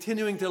and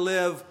continuing to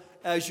live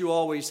as you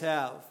always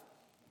have.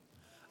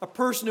 A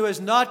person who has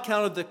not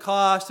counted the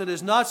cost and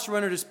has not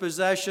surrendered his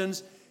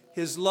possessions,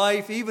 his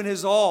life, even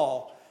his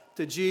all,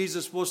 to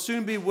Jesus will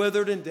soon be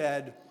withered and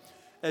dead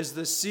as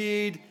the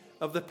seed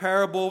of the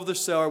parable of the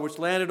sower, which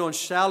landed on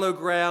shallow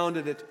ground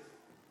and it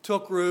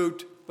took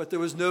root, but there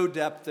was no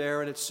depth there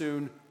and it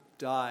soon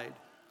died.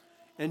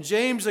 And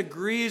James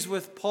agrees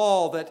with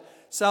Paul that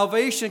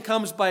salvation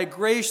comes by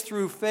grace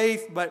through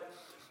faith, but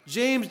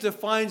James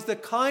defines the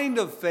kind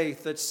of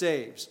faith that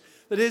saves.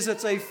 That is,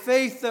 it's a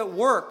faith that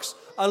works,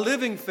 a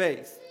living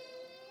faith.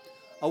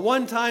 A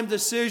one-time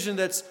decision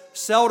that's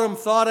seldom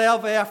thought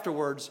of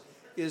afterwards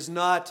is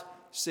not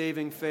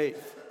saving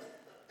faith,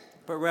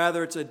 but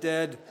rather it's a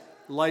dead,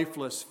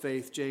 lifeless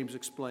faith, James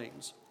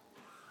explains.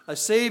 A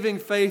saving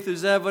faith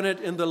is evident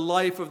in the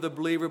life of the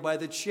believer by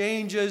the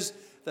changes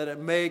that it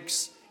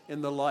makes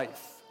in the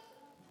life.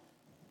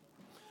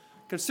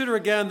 Consider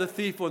again the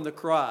thief on the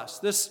cross.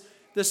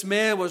 This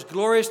man was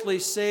gloriously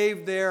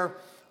saved there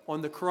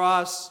on the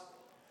cross.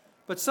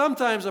 But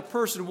sometimes a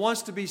person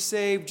wants to be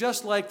saved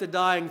just like the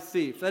dying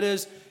thief. That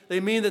is, they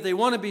mean that they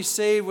want to be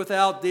saved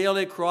without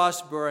daily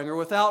cross-bearing or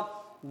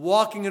without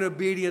walking in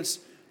obedience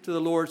to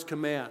the Lord's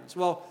commands.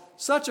 Well,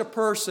 such a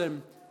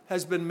person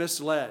has been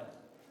misled.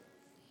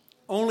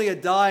 Only a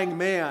dying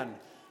man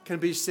can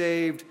be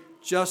saved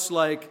just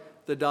like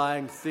the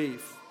dying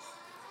thief.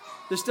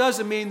 This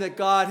doesn't mean that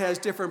God has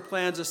different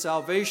plans of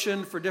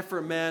salvation for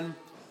different men,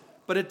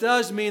 but it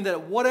does mean that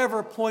at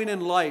whatever point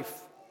in life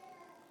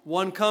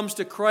one comes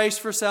to Christ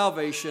for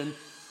salvation,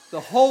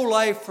 the whole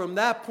life from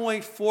that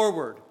point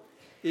forward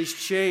is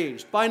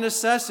changed by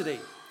necessity,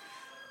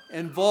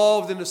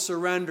 involved in a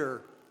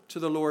surrender to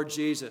the Lord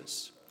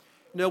Jesus.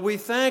 Now, we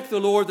thank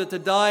the Lord that the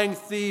dying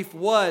thief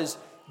was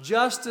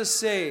just as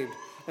saved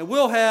and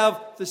will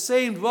have the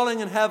same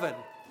dwelling in heaven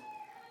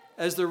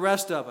as the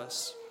rest of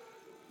us.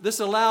 This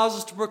allows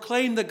us to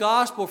proclaim the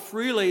gospel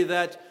freely,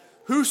 that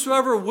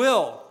whosoever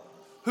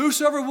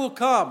will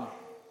come,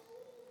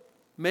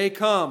 may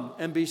come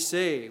and be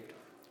saved.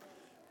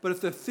 But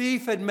if the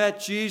thief had met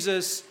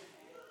Jesus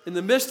in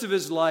the midst of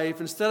his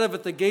life, instead of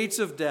at the gates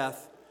of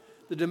death,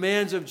 the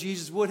demands of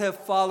Jesus would have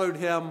followed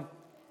him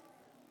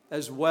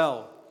as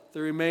well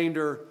the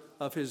remainder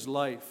of his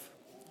life.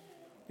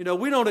 You know,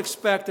 we don't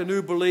expect a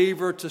new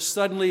believer to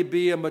suddenly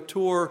be a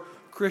mature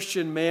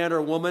Christian man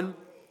or woman.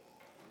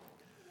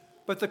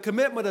 But the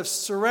commitment of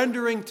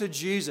surrendering to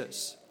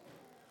Jesus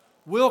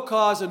will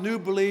cause a new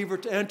believer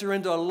to enter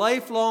into a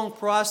lifelong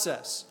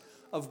process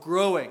of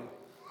growing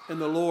in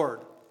the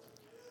Lord.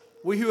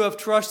 We who have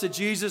trusted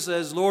Jesus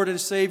as Lord and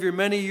Savior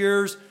many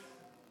years,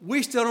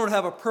 we still don't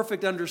have a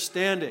perfect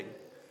understanding.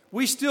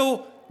 We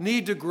still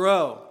need to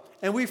grow,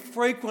 and we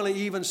frequently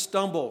even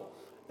stumble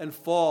and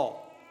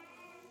fall.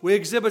 We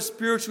exhibit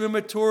spiritual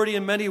immaturity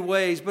in many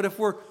ways, but if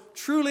we're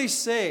truly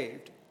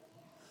saved,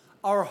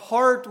 our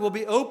heart will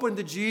be open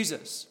to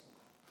Jesus,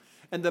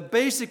 and the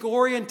basic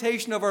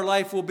orientation of our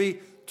life will be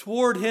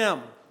toward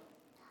Him.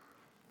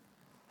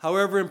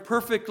 However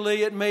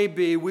imperfectly it may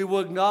be, we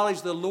will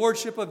acknowledge the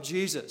lordship of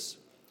Jesus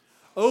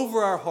over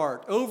our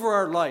heart, over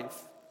our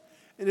life,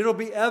 and it'll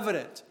be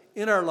evident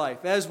in our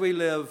life as we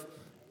live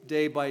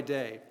day by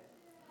day.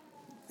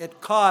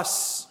 It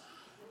costs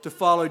to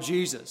follow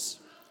Jesus.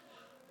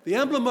 The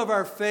emblem of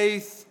our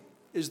faith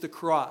is the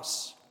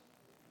cross.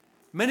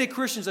 Many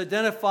Christians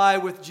identify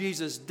with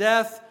Jesus'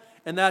 death,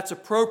 and that's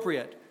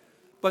appropriate.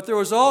 But there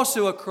was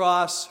also a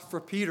cross for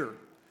Peter.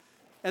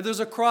 And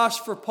there's a cross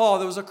for Paul.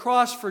 There was a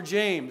cross for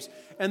James.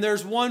 And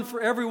there's one for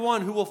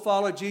everyone who will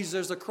follow Jesus.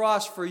 There's a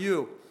cross for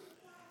you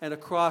and a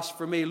cross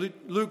for me.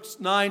 Luke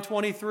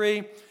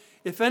 9:23,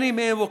 if any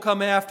man will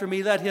come after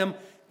me, let him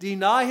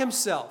deny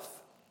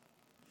himself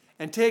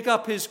and take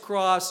up his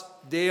cross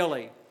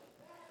daily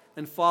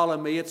and follow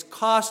me. It's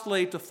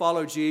costly to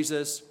follow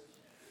Jesus,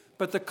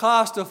 but the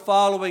cost of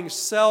following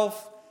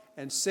self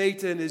and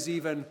Satan is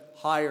even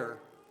higher.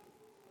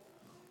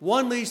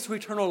 One leads to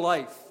eternal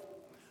life.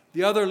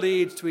 The other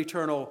leads to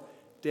eternal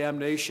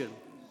damnation.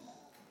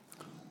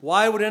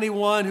 Why would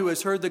anyone who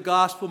has heard the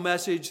gospel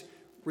message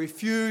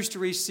refuse to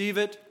receive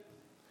it?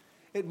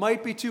 It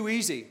might be too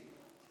easy.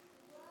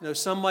 You know,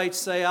 some might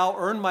say, I'll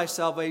earn my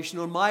salvation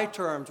on my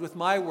terms, with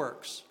my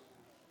works.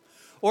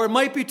 Or it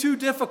might be too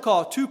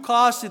difficult, too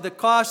costly, the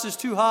cost is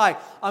too high.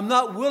 I'm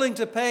not willing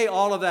to pay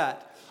all of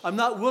that. I'm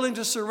not willing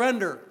to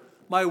surrender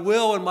my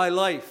will and my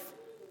life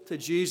to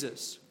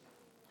Jesus.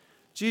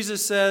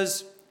 Jesus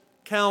says,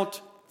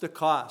 count the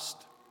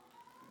cost.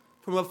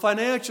 From a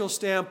financial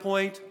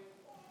standpoint,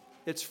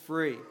 it's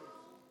free.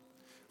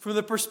 From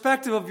the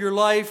perspective of your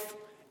life,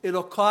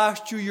 it'll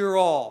cost you your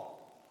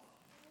all,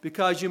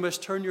 because you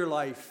must turn your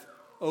life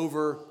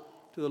over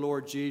to the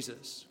Lord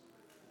Jesus.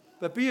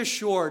 But be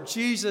assured,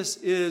 Jesus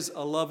is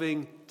a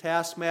loving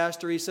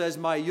taskmaster. He says,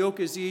 my yoke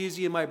is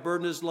easy and my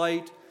burden is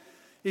light.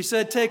 He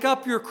said, take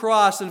up your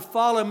cross and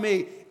follow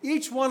me.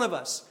 Each one of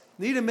us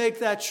need to make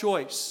that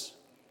choice.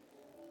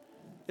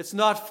 It's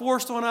not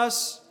forced on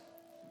us,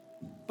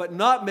 but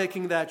not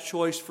making that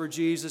choice for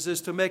Jesus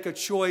is to make a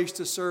choice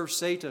to serve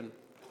Satan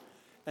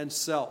and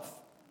self.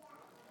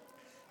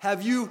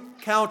 Have you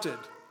counted,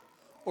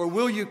 or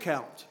will you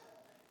count,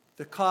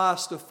 the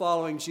cost of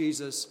following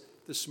Jesus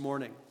this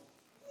morning?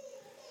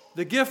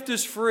 The gift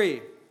is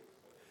free.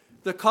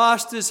 The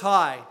cost is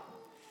high.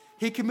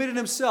 He committed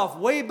himself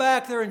way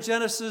back there in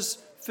Genesis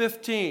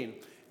 15,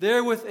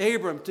 there with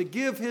Abram, to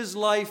give his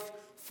life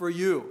for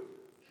you.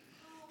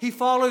 He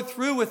followed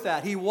through with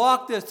that. He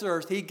walked this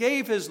earth. He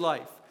gave his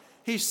life.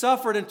 He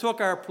suffered and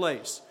took our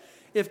place.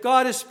 If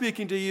God is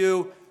speaking to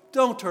you,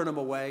 don't turn him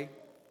away.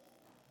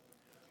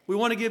 We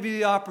want to give you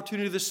the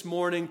opportunity this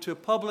morning to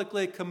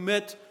publicly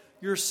commit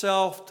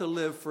yourself to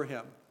live for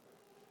him.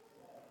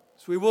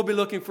 So we will be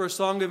looking for a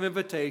song of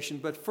invitation,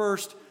 but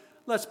first,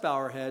 let's bow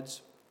our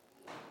heads.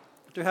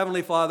 Dear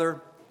Heavenly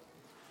Father,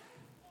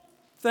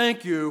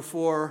 thank you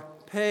for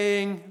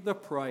paying the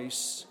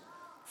price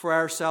for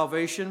our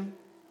salvation.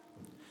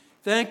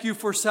 Thank you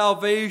for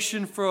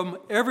salvation from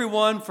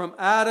everyone, from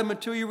Adam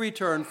until you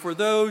return, for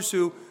those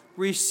who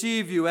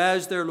receive you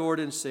as their Lord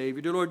and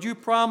Savior. Dear Lord, you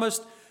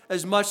promised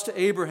as much to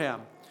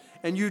Abraham,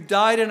 and you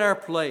died in our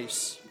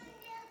place.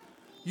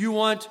 You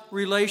want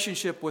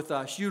relationship with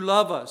us. You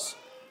love us.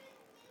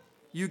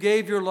 You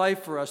gave your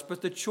life for us,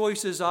 but the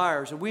choice is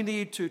ours, and we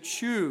need to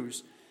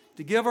choose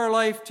to give our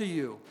life to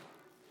you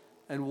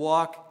and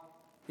walk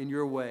in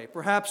your way.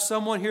 Perhaps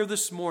someone here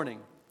this morning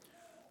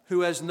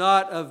who has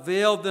not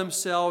availed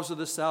themselves of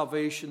the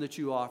salvation that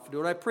you offer.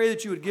 Lord, I pray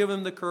that you would give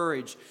them the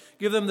courage,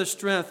 give them the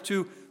strength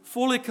to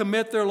fully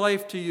commit their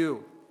life to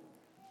you.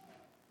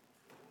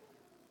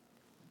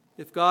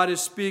 If God is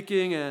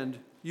speaking and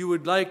you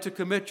would like to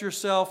commit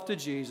yourself to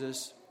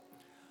Jesus,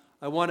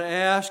 I want to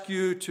ask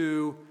you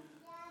to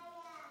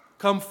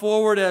come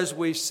forward as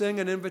we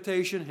sing an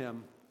invitation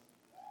hymn.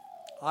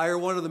 I or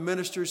one of the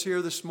ministers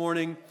here this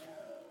morning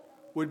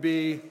would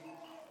be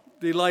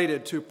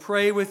delighted to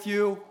pray with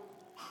you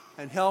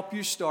and help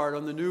you start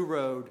on the new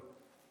road.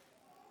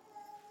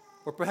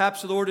 Or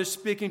perhaps the Lord is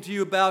speaking to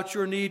you about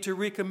your need to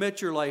recommit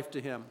your life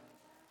to him.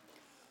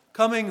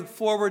 Coming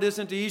forward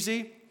isn't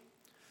easy,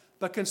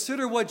 but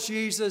consider what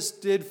Jesus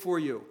did for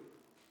you.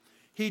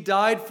 He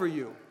died for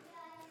you.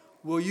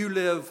 Will you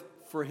live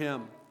for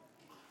him?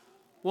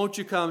 Won't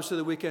you come so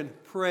that we can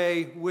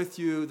pray with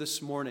you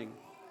this morning?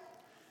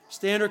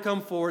 Stand or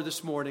come forward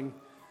this morning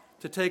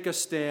to take a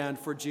stand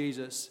for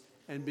Jesus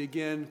and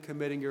begin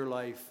committing your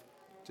life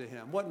to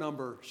him. What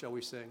number shall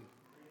we sing?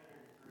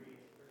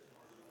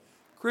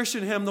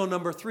 Christian hymnal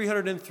number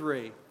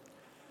 303.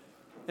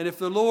 And if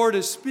the Lord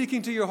is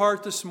speaking to your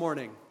heart this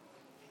morning,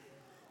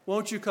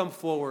 won't you come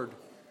forward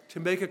to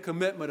make a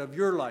commitment of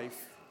your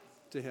life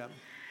to him?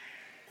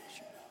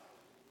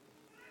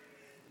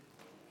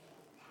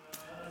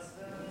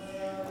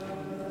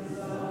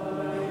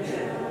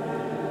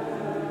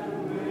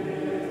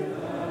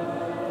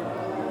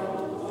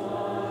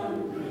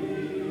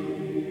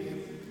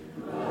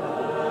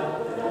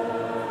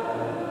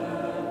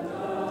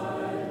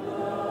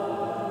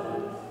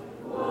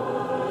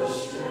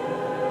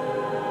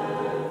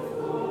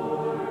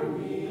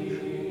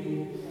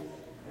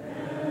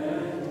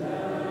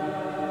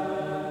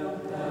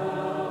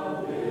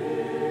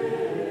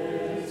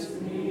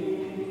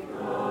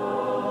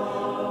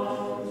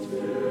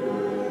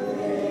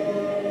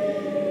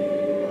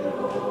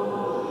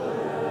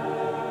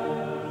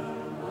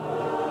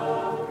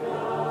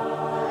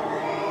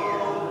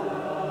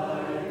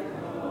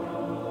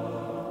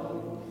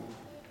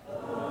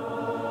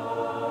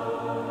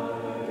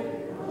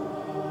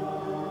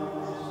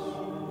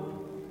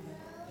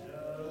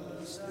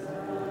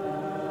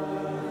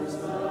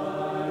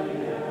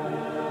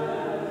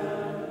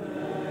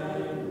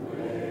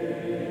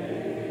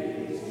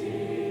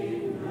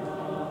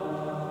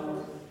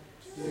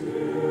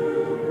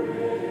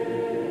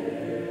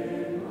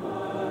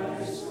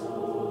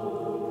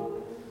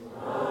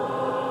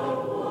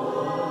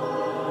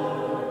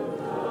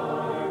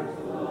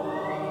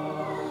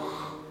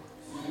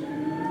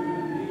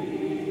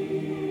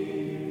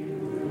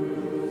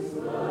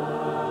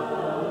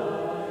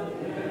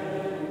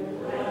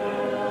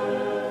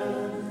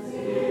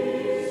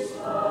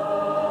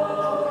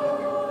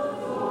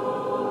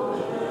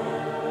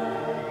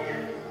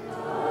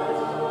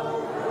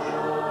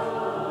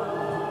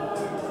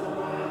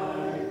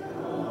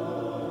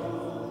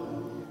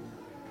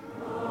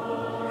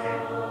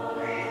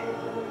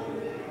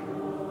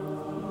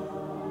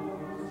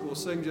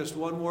 Sing just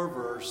one more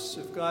verse.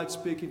 If God's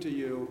speaking to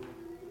you,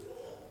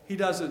 he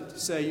doesn't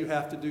say you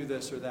have to do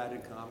this or that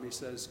and come. He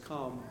says,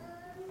 come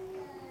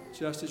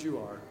just as you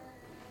are.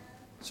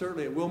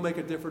 Certainly, it will make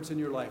a difference in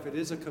your life. It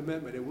is a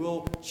commitment. It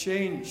will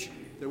change.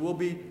 There will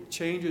be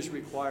changes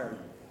required.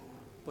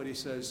 But he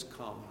says,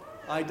 come.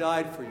 I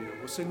died for you.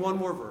 We'll sing one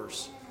more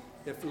verse.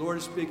 If the Lord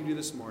is speaking to you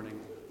this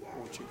morning,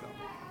 won't you come?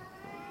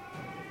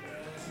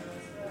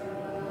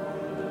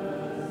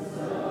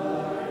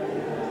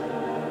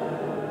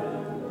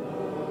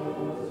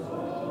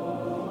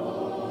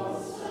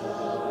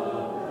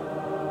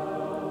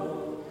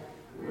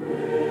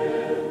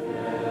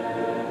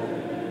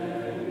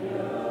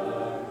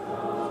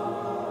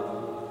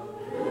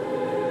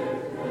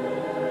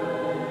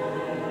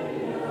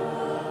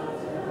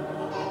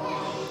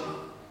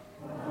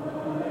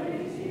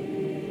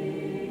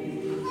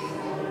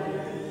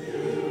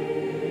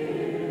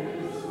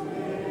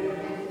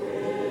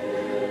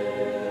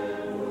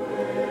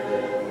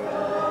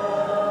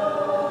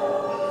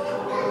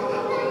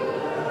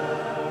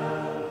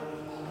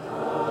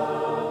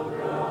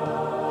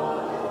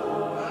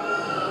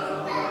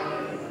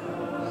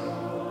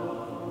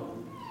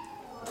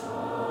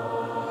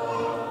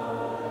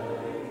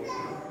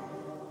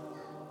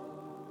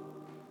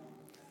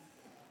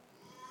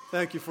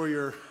 Thank you for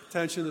your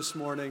attention this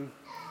morning.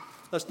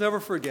 Let's never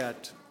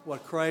forget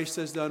what Christ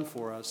has done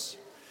for us.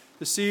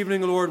 This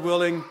evening, Lord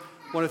willing,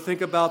 I want to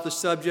think about the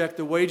subject,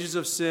 the wages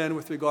of sin,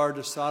 with regard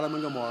to Sodom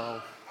and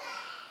Gomorrah.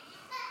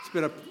 It's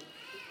been a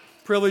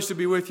privilege to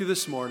be with you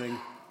this morning.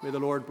 May the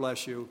Lord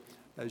bless you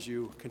as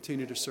you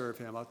continue to serve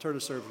him. I'll turn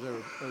the service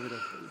over to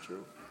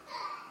Drew.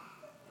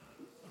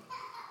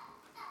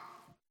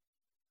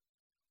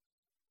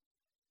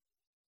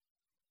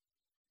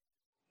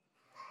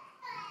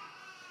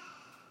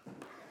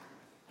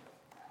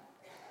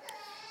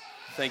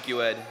 Thank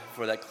you, Ed,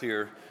 for that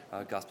clear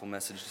gospel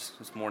message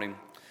this morning.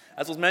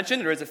 As was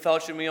mentioned, there is a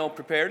fellowship meal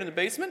prepared in the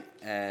basement,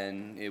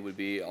 and it would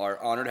be our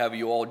honor to have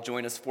you all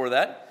join us for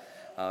that.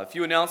 A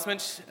few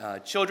announcements.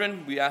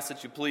 Children, we ask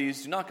that you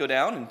please do not go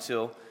down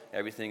until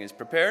everything is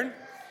prepared.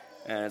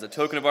 And as a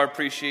token of our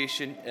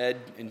appreciation, Ed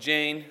and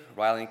Jane,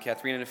 Riley and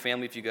Catherine and the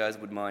family, if you guys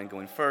would mind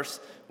going first,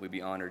 we'd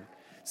be honored.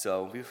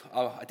 So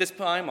at this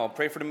time, I'll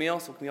pray for the meal,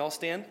 so can we all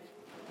stand?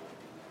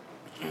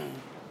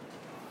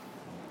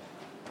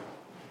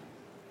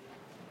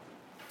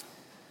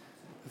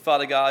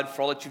 Father God,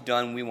 for all that you've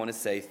done, we want to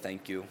say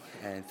thank you.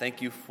 And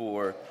thank you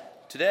for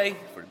today,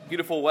 for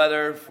beautiful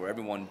weather, for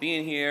everyone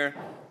being here,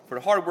 for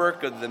the hard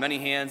work of the many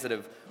hands that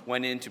have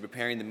went into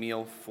preparing the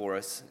meal for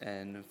us.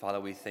 And Father,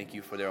 we thank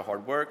you for their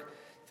hard work.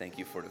 Thank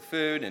you for the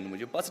food, and would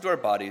you bless it to our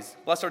bodies.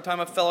 Bless our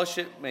time of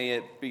fellowship. May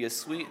it be a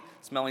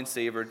sweet-smelling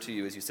savor to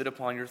you as you sit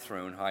upon your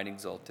throne, high and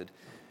exalted.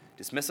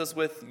 Dismiss us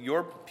with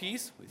your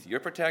peace, with your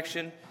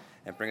protection,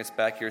 and bring us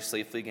back here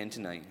safely again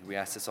tonight. We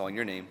ask this all in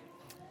your name.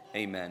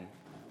 Amen.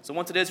 So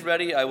once it is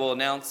ready, I will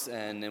announce,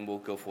 and then we'll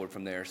go forward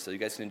from there. So you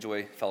guys can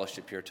enjoy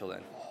fellowship here till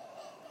then.